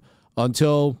team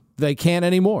until they can't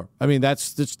anymore. I mean,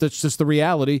 that's just the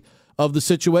reality of the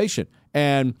situation.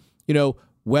 And,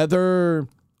 whether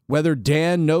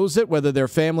Dan knows it, whether their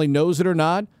family knows it or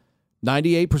not,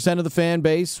 98% of the fan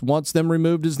base wants them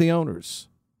removed as the owners.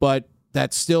 But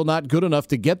that's still not good enough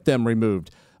to get them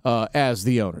removed as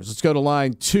the owners. Let's go to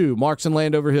line 2. Mark's in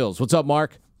Landover Hills. What's up,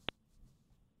 Mark?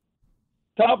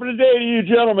 Top of the day to you,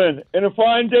 gentlemen, and a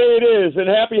fine day it is, and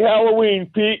happy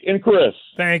Halloween, Pete and Chris.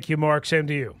 Thank you, Mark. Same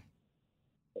to you.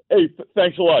 Hey,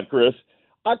 thanks a lot, Chris.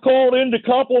 I called in to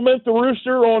compliment the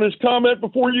Rooster on his comment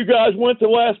before you guys went to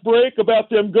last break about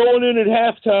them going in at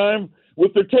halftime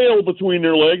with their tail between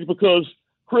their legs because,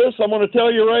 Chris, I'm going to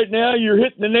tell you right now, you're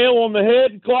hitting the nail on the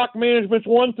head. Clock management's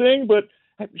one thing, but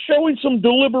showing some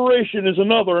deliberation is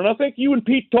another. And I think you and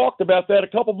Pete talked about that a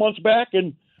couple months back,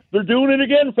 and they're doing it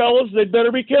again, fellas. They'd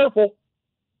better be careful.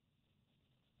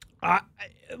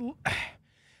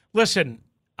 Listen,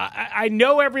 I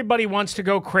know everybody wants to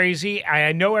go crazy.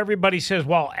 I know everybody says,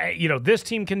 well, this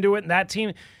team can do it and that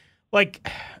team.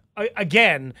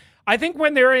 Again, I think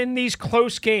when they're in these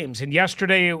close games, and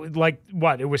yesterday, it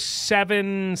was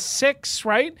 7-6,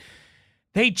 right?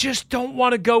 They just don't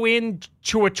want to go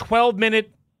into a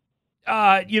 12-minute,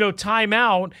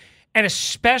 timeout. And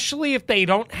especially if they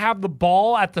don't have the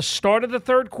ball at the start of the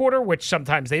third quarter, which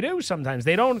sometimes they do, sometimes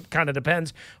they don't, kind of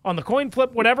depends on the coin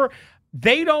flip, whatever.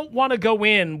 They don't want to go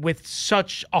in with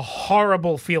such a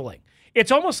horrible feeling.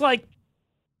 It's almost like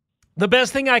the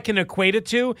best thing I can equate it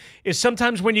to is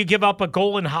sometimes when you give up a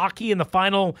goal in hockey in the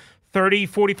final 30,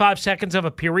 45 seconds of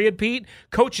a period, Pete,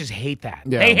 coaches hate that.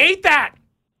 Yeah. They hate that.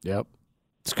 Yep.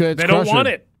 It's good. They don't want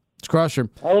it. It's crusher.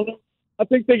 I don't know. I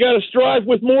think they got to strive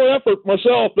with more effort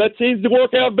myself. That seems to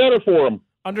work out better for them.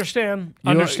 Understand.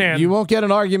 You won't get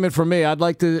an argument from me. I'd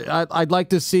like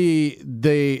to see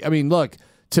look,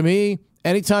 to me,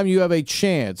 anytime you have a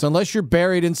chance, unless you're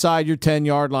buried inside your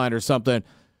 10-yard line or something,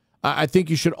 I think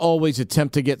you should always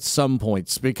attempt to get some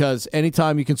points, because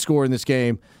anytime you can score in this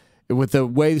game, with the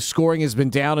way scoring has been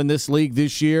down in this league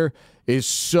this year, is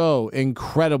so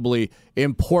incredibly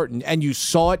important. And you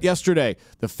saw it yesterday.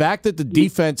 The fact that the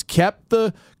defense kept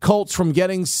the Colts from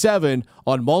getting 7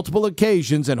 on multiple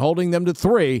occasions and holding them to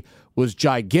 3 was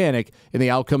gigantic in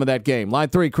the outcome of that game. Line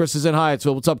 3, Chris is in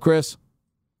Hyattsville. What's up, Chris?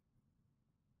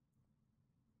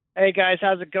 Hey, guys,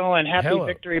 how's it going? Happy Hello.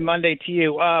 Victory Monday to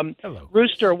you. Hello.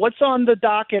 Rooster, what's on the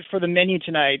docket for the menu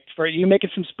tonight? For you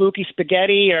making some spooky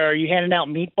spaghetti, or are you handing out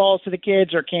meatballs to the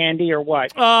kids, or candy, or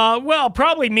what? Well,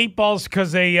 probably meatballs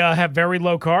because they have very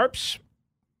low carbs.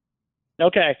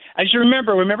 Okay. I just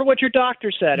remember what your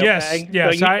doctor said, okay?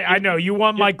 Yes, So I know. You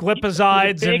want my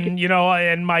glipizides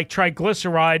and my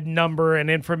triglyceride number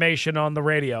and information on the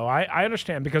radio. I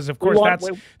understand, because, of course,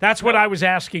 that's what I was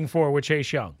asking for with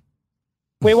Chase Young.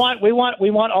 We want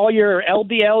all your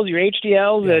LDLs, your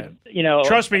HDLs, and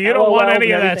Trust me, you don't want any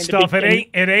of that stuff. It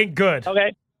ain't good.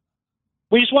 Okay.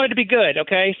 We just want it to be good,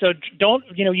 okay? So don't,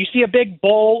 you see a big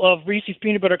bowl of Reese's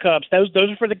peanut butter cups. Those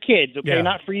are for the kids, okay, Yeah.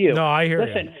 not for you. No, I hear you.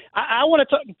 Listen, I want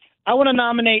to talk. I want to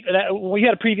nominate. We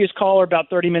had a previous caller about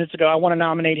 30 minutes ago. I want to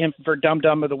nominate him for Dum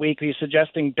Dum of the Week. He's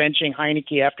suggesting benching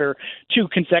Heineke after 2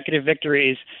 consecutive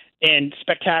victories in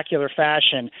spectacular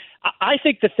fashion. I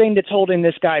think the thing that's holding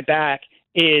this guy back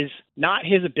is not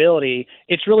his ability.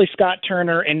 It's really Scott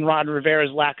Turner and Ron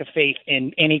Rivera's lack of faith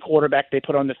in any quarterback they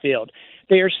put on the field.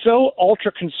 They are so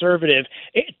ultra conservative.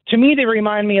 To me, they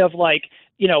remind me of the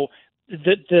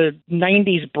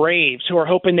 90s Braves, who are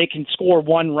hoping they can score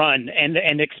one run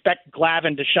and expect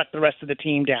Glavine to shut the rest of the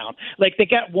team down. Like, they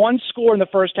got one score in the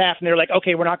first half and they're like,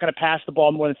 okay, we're not going to pass the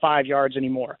ball more than 5 yards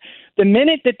anymore. The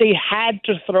minute that they had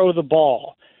to throw the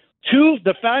ball,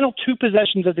 the final 2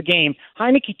 possessions of the game,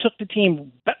 Heineke took the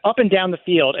team up and down the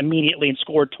field immediately and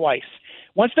scored twice.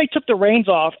 Once they took the reins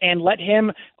off and let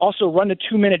him also run the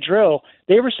 2-minute drill,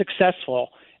 they were successful.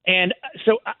 And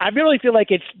so I really feel like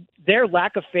it's their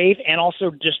lack of faith and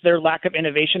also just their lack of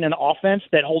innovation in the offense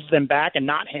that holds them back and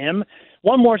not him.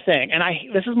 One more thing, and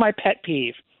this is my pet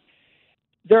peeve.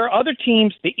 There are other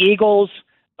teams, the Eagles,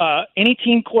 any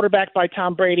team quarterbacked by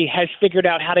Tom Brady has figured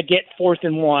out how to get 4th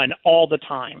and 1 all the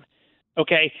time.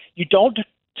 Okay? You don't,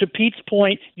 to Pete's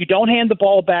point, you don't hand the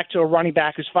ball back to a running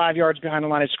back who's 5 yards behind the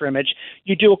line of scrimmage.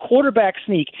 You do a quarterback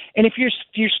sneak. And if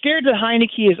you're scared that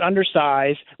Heineke is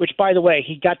undersized, which, by the way,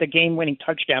 he got the game-winning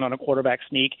touchdown on a quarterback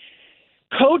sneak,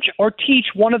 coach or teach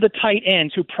one of the tight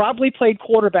ends who probably played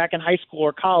quarterback in high school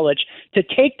or college to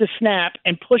take the snap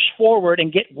and push forward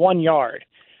and get 1 yard.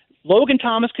 Logan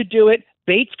Thomas could do it.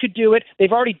 Bates could do it.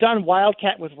 They've already done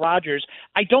Wildcat with Rodgers.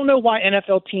 I don't know why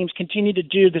NFL teams continue to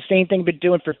do the same thing they've been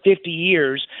doing for 50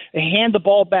 years. They hand the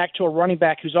ball back to a running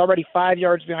back who's already 5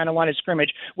 yards behind the line of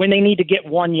scrimmage when they need to get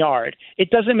 1 yard.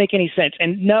 It doesn't make any sense.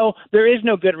 And no, there is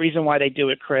no good reason why they do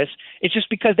it, Chris. It's just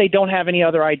because they don't have any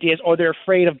other ideas or they're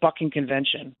afraid of bucking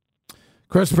convention.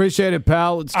 Chris, appreciate it,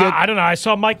 pal. Let's get. I don't know. I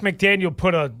saw Mike McDaniel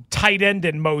put a tight end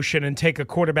in motion and take a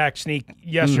quarterback sneak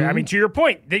yesterday. I mean, to your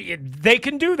point, they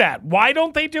can do that. Why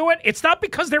don't they do it? It's not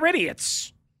because they're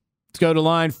idiots. Let's go to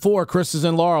line 4. Chris is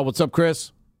in Laurel. What's up,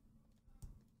 Chris?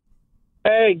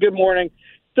 Hey, good morning.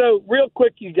 So real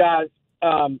quick, you guys,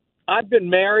 I've been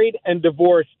married and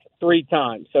divorced 3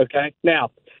 times, okay?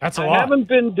 Now, that's a I lot. haven't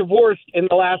been divorced in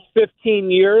the last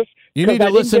 15 years. You need to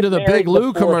listen to the Big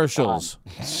Lou commercials.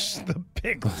 The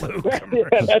Big Lou commercials.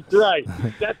 Yeah, that's right.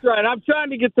 That's right. I'm trying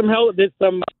to get some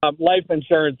life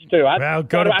insurance, too. Well,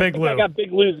 go to Big Lou. I got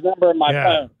Big Lou's number in my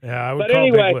phone. Yeah, I would But call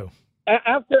anyway, Big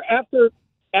Lou.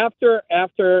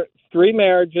 After 3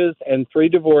 marriages and 3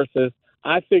 divorces,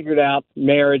 I figured out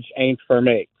marriage ain't for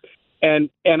me. And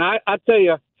I tell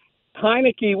you,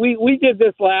 Heineke, we did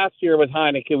this last year with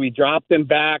Heineke. We dropped him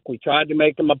back. We tried to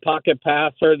make him a pocket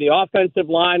passer. The offensive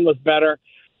line was better.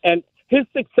 And his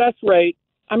success rate,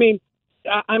 I mean,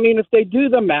 if they do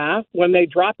the math, when they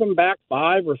drop him back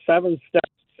 5 or 7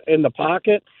 steps in the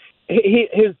pocket,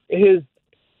 he's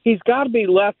got to be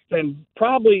less than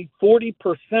probably 40%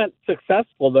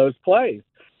 successful those plays.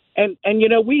 And you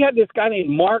know, we had this guy named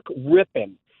Mark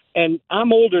Rippon, and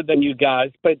I'm older than you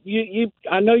guys, but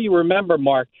I know you remember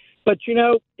Mark. But you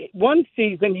know, one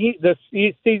season he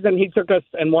took us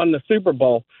and won the Super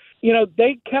Bowl. You know,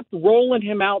 they kept rolling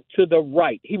him out to the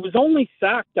right. He was only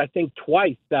sacked, I think,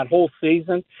 twice that whole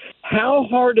season. How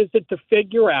hard is it to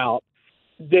figure out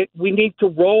that we need to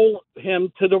roll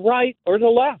him to the right or the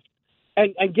left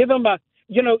and give him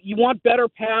you want better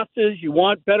passes, you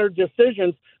want better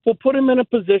decisions, well, put him in a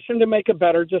position to make a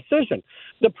better decision.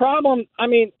 The problem,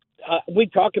 we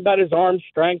talk about his arm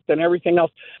strength and everything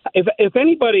else. If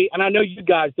anybody, and I know you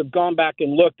guys have gone back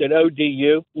and looked at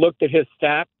ODU, looked at his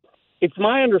stats, it's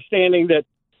my understanding that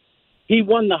he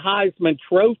won the Heisman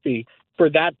Trophy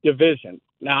for that division.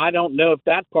 Now, I don't know if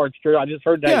that part's true. I just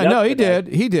heard that. Yeah, no, he yesterday.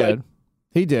 did. He did.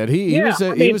 He did. He was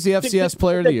the FCS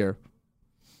Player of the Year.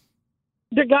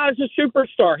 The guy's a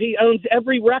superstar. He owns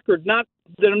every record, not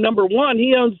the number 1.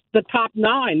 He owns the top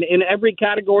 9 in every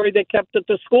category they kept at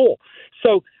the school.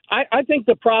 So I think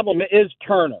the problem is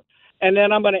Turner. And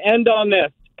then I'm going to end on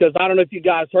this because I don't know if you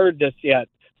guys heard this yet.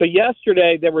 But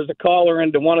yesterday there was a caller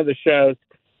into one of the shows,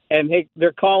 and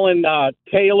they're calling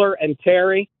Taylor and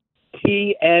Terry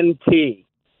TNT.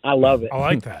 I love it. I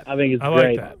like that. I think it's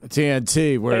great. Like that.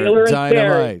 TNT, we're Taylor and dynamite.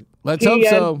 Terry. Let's TNT.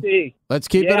 hope so. Let's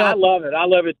keep it up. I love it. I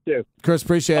love it too. Chris,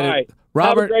 appreciate All it. right.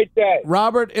 Robert, have a great day.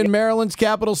 Robert in Maryland's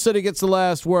capital city gets the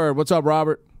last word. What's up,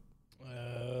 Robert?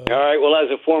 All right. Well,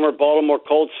 as a former Baltimore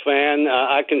Colts fan,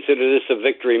 I consider this a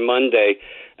victory Monday.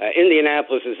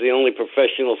 Indianapolis is the only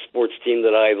professional sports team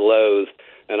that I loathe,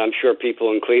 and I'm sure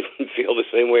people in Cleveland feel the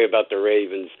same way about the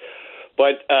Ravens.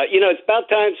 But, it's about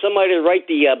time somebody to write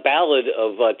the ballad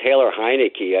of Taylor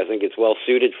Heineke. I think it's well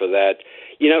suited for that.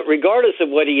 Regardless of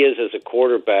what he is as a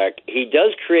quarterback, he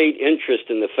does create interest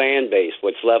in the fan base,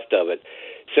 what's left of it.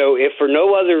 So if for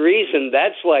no other reason,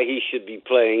 that's why he should be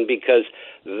playing, because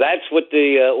that's what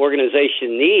the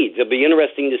organization needs. It'll be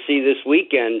interesting to see this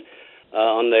weekend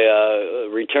on the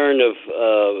return of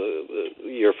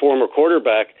your former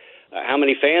quarterback, how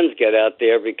many fans get out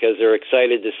there because they're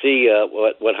excited to see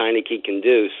what Heineke can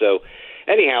do. So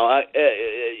anyhow,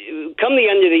 come the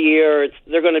end of the year,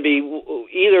 they're going to be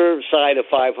either side of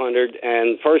 500,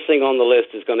 and first thing on the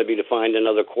list is going to be to find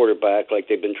another quarterback like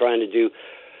they've been trying to do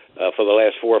for the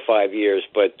last 4 or 5 years.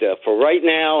 But for right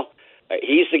now,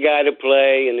 he's the guy to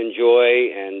play and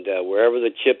enjoy, and wherever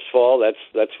the chips fall,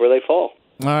 that's where they fall.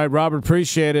 All right, Robert,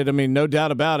 appreciate it. No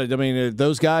doubt about it.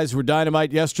 Those guys were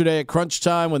dynamite yesterday at crunch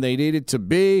time when they needed to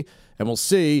be, and we'll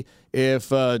see if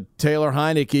Taylor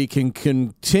Heineke can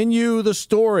continue the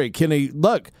story. Can he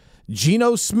look?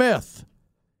 Geno Smith,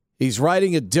 he's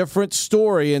writing a different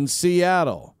story in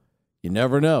Seattle. You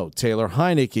never know. Taylor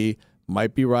Heineke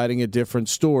might be writing a different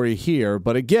story here,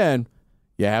 but again,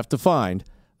 you have to find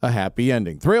a happy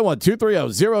ending.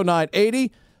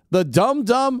 301-230-0980, the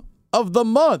Dum-Dum of the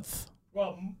month.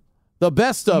 Well, the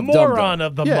best of Moron Dum-Dum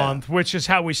of the month, which is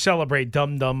how we celebrate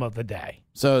Dum-Dum of the day.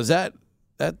 So is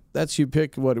that's you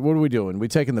pick? What are we doing? We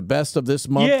taking the best of this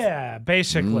month? Yeah,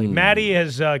 basically. Maddie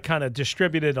has kind of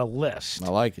distributed a list. I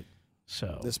like it.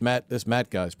 So this Matt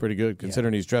guy's pretty good,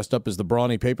 considering he's dressed up as the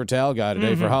brawny paper towel guy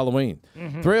today for Halloween.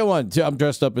 301, I'm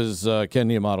dressed up as Ken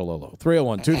Niamatololo.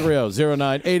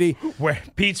 301-230-0980. Where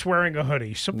Pete's wearing a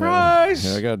hoodie. Surprise!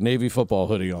 Yeah, I got a Navy football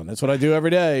hoodie on. That's what I do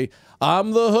every day. I'm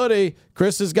the hoodie.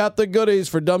 Chris has got the goodies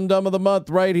for Dum Dum of the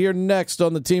Month right here next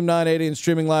on the Team 980 and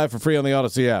streaming live for free on the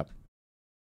Odyssey app.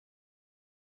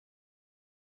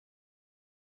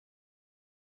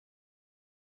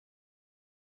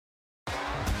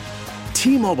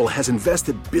 T-Mobile has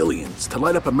invested billions to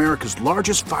light up America's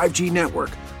largest 5G network,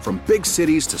 from big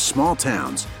cities to small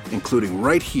towns, including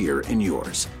right here in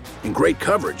yours. And great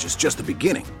coverage is just the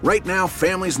beginning. Right now,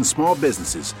 families and small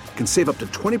businesses can save up to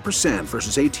 20%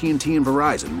 versus AT&T and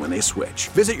Verizon when they switch.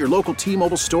 Visit your local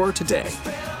T-Mobile store today.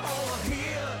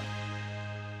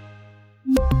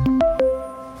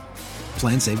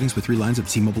 Plan savings with 3 lines of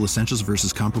T-Mobile Essentials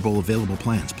versus comparable available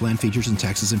plans. Plan features and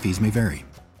taxes and fees may vary.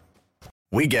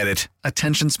 We get it.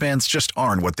 Attention spans just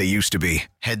aren't what they used to be.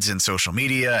 Heads in social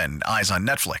media and eyes on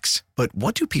Netflix. But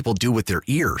what do people do with their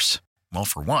ears? Well,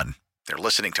 for one, they're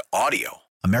listening to audio.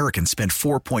 Americans spend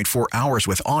 4.4 hours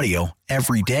with audio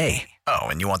every day. Oh,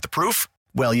 and you want the proof?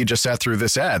 Well, you just sat through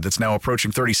this ad that's now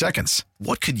approaching 30 seconds.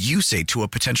 What could you say to a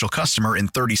potential customer in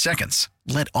 30 seconds?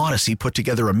 Let Odyssey put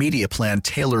together a media plan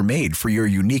tailor-made for your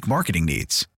unique marketing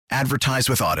needs. Advertise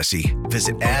with Odyssey.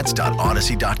 Visit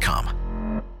ads.odyssey.com.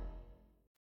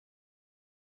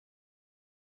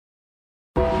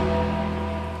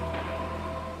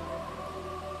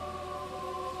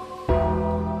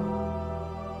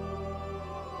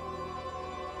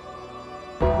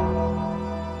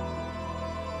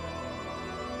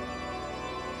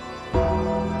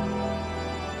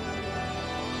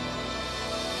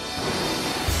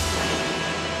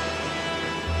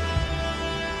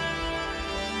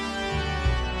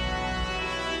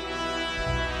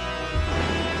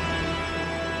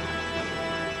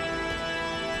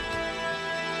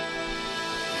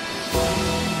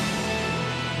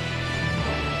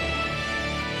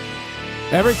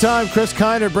 Every time Chris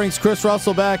Kiner brings Chris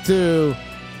Russell back to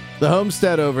the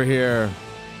homestead over here,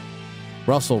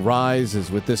 Russell rises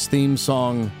with this theme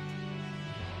song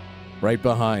right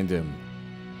behind him.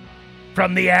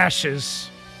 From the ashes.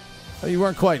 Oh, you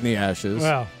weren't quite in the ashes.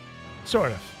 Well,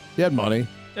 sort of. You had money.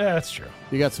 Yeah, that's true.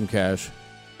 You got some cash.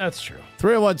 That's true.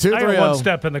 301-230. I got one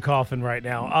step in the coffin right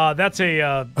now. That's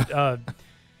a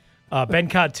Ben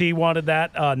Cotti wanted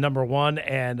that, number one.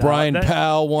 And Brian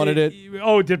Powell wanted it.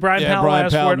 Oh, did Brian Powell Brian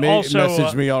ask Powell for it? Also,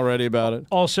 messaged me already about it.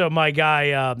 Also, my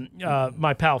guy,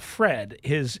 my pal Fred,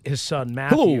 his son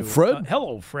Matthew. Hello, Fred.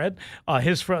 Hello, Fred.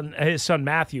 His son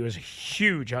Matthew is a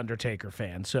huge Undertaker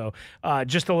fan. So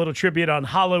just a little tribute on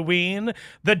Halloween.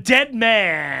 The Dead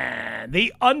Man,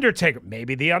 The Undertaker.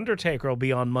 Maybe The Undertaker will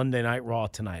be on Monday Night Raw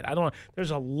tonight. I don't know.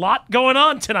 There's a lot going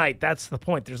on tonight. That's the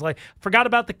point. There's forgot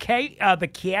about the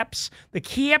Caps. The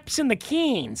Caps and the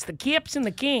Canes. The Caps and the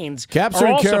Canes. Caps are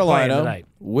in Carolina.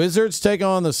 Wizards take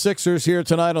on the Sixers here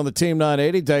tonight on the Team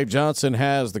 980. Dave Johnson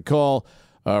has the call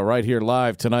right here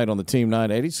live tonight on the Team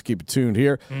 980. So keep it tuned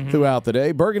here throughout the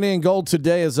day. Burgundy and Gold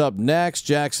today is up next.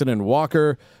 Jackson and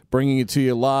Walker bringing it to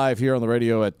you live here on the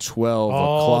radio at 12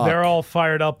 o'clock. Oh, they're all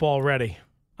fired up already.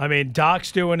 I mean,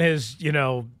 Doc's doing his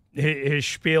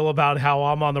spiel about how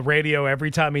I'm on the radio every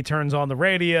time he turns on the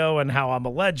radio and how I'm a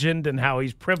legend and how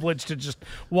he's privileged to just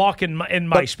walk in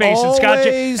my space.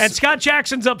 And Scott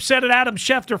Jackson's upset at Adam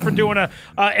Schefter for doing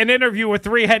an interview with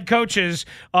 3 head coaches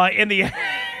in the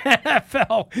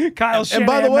NFL. Kyle Shanahan, and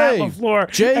by the way, Matt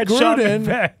LaFleur,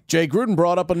 Jay Gruden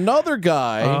brought up another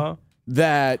guy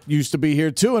that used to be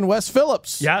here too in Wes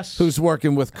Phillips. Yes. Who's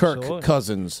working with Kirk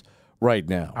Cousins right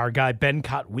now. Our guy Ben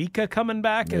Kotwika coming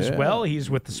back as well. He's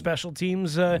with the special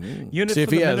teams unit for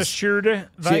the Minnesota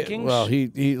Vikings.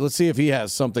 Let's see if he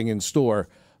has something in store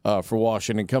for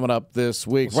Washington coming up this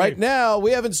week. Right now,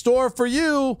 we have in store for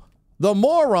you the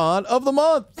Moron of the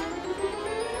Month.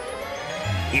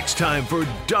 It's time for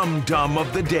Dum Dum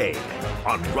of the Day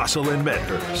on Russell and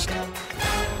Medhurst.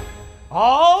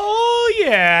 Oh,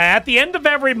 yeah. At the end of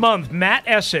every month, Matt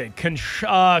Essig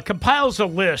compiles a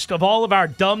list of all of our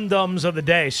dum-dums of the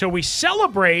day. So we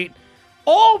celebrate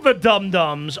all the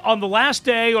dum-dums on the last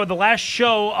day or the last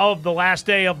show of the last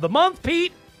day of the month,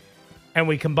 Pete, and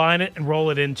we combine it and roll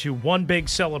it into one big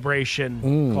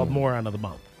celebration called Moron of the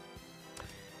Month.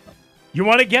 You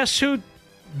want to guess who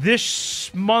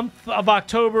this month of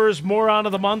October's Moron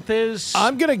of the Month is?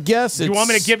 I'm going to guess Do you want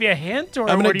me to give you a hint, or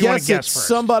I'm where do you want to guess it's first?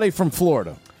 somebody from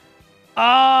Florida.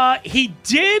 He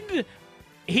did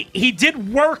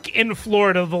work in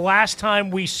Florida the last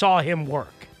time we saw him work.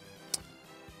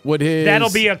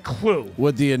 That'll be a clue.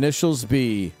 Would the initials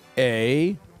be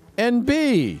A and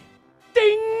B?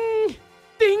 Ding!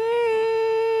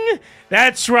 Ding!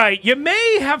 That's right. You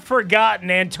may have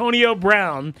forgotten Antonio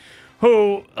Brown,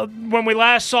 who, when we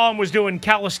last saw him, was doing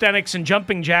calisthenics and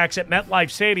jumping jacks at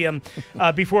MetLife Stadium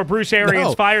before Bruce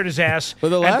Arians fired his ass. But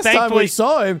the last time we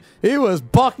saw him, he was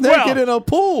buck naked in a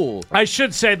pool. I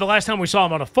should say the last time we saw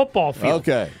him on a football field.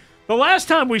 Okay. The last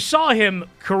time we saw him,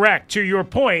 correct, to your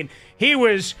point, he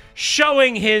was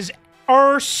showing his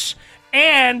arse,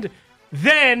 and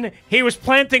then he was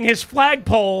planting his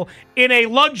flagpole in a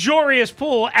luxurious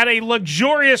pool at a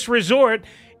luxurious resort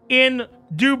in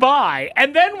Dubai,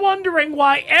 and then wondering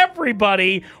why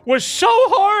everybody was so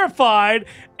horrified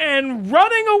and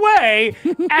running away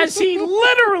as he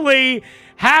literally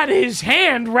had his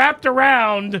hand wrapped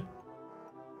around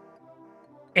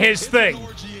his thing.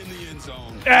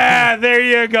 There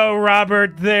you go,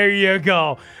 Robert. There you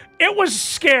go. It was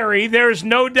scary. There's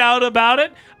no doubt about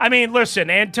it. I mean, listen,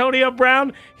 Antonio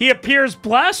Brown, he appears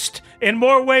blessed in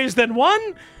more ways than one.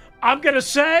 I'm going to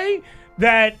say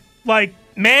that,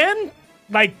 man,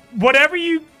 whatever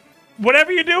you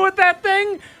do with that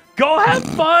thing, go have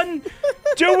fun.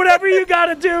 Do whatever you got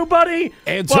to do, buddy.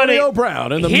 Antonio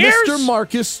Brown and the Mr.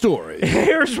 Marcus story.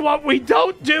 Here's what we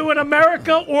don't do in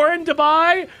America or in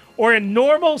Dubai or in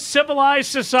normal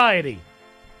civilized society.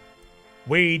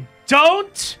 We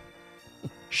don't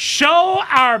show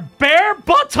our bare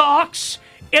buttocks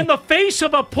in the face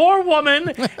of a poor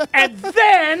woman, and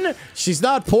then... She's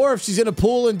not poor if she's in a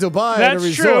pool in Dubai at a That's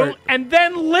resort. true. And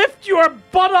then lift your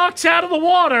buttocks out of the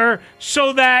water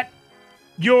so that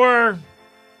you're...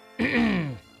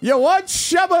 You what,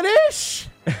 Shabadish?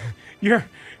 You're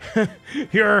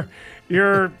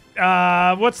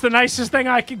what's the nicest thing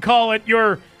I can call it?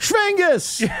 Your...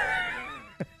 Schwengus!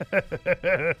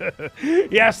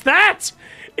 Yes, that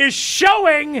is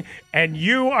showing, and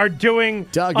you are doing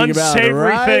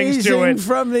unsavory things to it.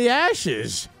 From the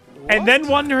ashes. And then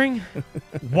wondering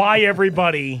why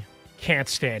everybody can't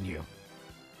stand you.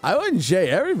 I wouldn't say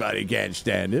everybody can't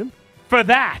stand him. For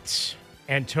that,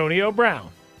 Antonio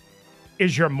Brown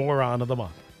is your Moron of the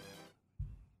Month.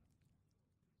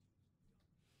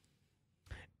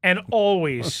 And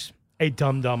always a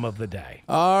dum-dum of the day.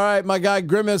 All right, my guy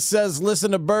Grimace says,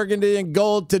 listen to Burgundy and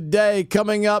Gold today.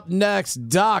 Coming up next,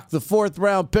 Doc, the 4th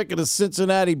round pick of the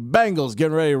Cincinnati Bengals,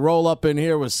 getting ready to roll up in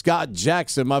here with Scott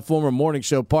Jackson, my former morning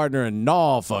show partner in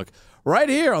Norfolk, right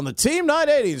here on the Team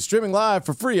 980, streaming live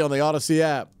for free on the Odyssey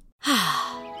app.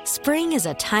 Spring is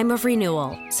a time of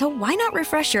renewal, so why not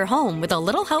refresh your home with a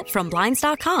little help from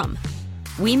Blinds.com?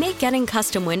 We make getting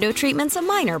custom window treatments a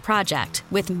minor project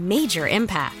with major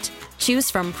impact. Choose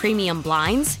from premium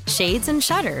blinds, shades, and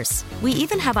shutters. We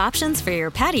even have options for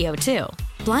your patio, too.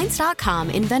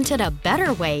 Blinds.com invented a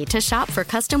better way to shop for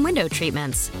custom window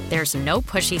treatments. There's no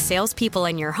pushy salespeople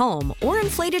in your home or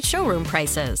inflated showroom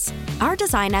prices. Our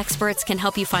design experts can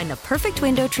help you find the perfect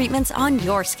window treatments on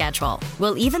your schedule.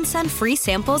 We'll even send free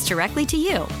samples directly to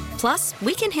you. Plus,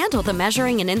 we can handle the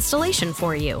measuring and installation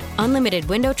for you. Unlimited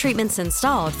window treatments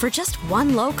installed for just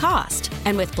one low cost.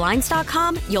 And with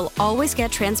Blinds.com, you'll always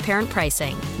get transparent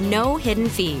pricing. No hidden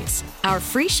fees. Our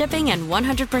free shipping and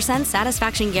 100%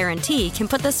 satisfaction guarantee can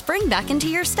put the spring back into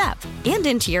your step and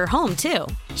into your home, too.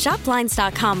 Shop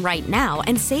Blinds.com right now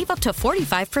and save up to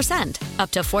 45%.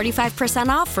 Up to 45%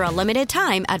 off for a limited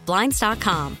time at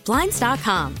Blinds.com.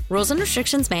 Blinds.com. Rules and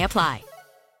restrictions may apply.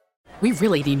 We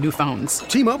really need new phones.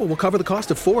 T-Mobile will cover the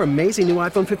cost of 4 amazing new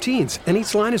iPhone 15s, and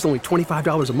each line is only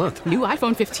 $25 a month. New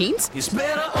iPhone 15s? It's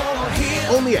better over here.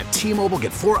 Only at T-Mobile,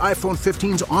 get 4 iPhone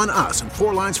 15s on us and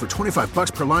 4 lines for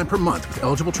 $25 per line per month with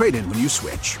eligible trade-in when you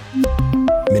switch.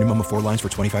 Minimum of 4 lines for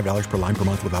 $25 per line per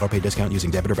month with autopay discount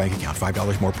using debit or bank account.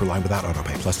 $5 more per line without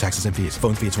autopay, plus taxes and fees.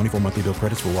 Phone fee at 24 monthly bill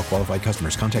credits for well-qualified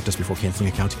customers. Contact us before canceling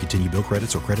account to continue bill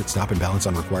credits or credit stop and balance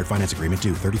on required finance agreement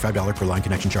due. $35 per line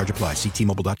connection charge applies. See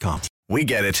T-Mobile.com. We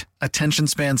get it. Attention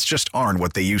spans just aren't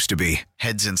what they used to be.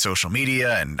 Heads in social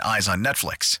media and eyes on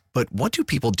Netflix. But what do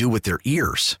people do with their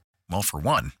ears? Well, for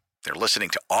one, they're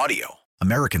listening to audio.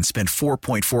 Americans spend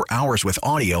 4.4 hours with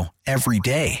audio every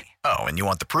day. Oh, and you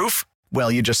want the proof?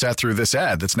 Well, you just sat through this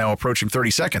ad that's now approaching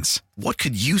 30 seconds. What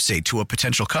could you say to a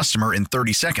potential customer in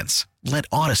 30 seconds? Let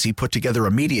Odyssey put together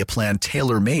a media plan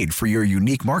tailor-made for your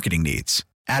unique marketing needs.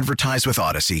 Advertise with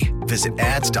Odyssey. Visit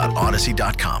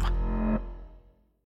ads.odyssey.com.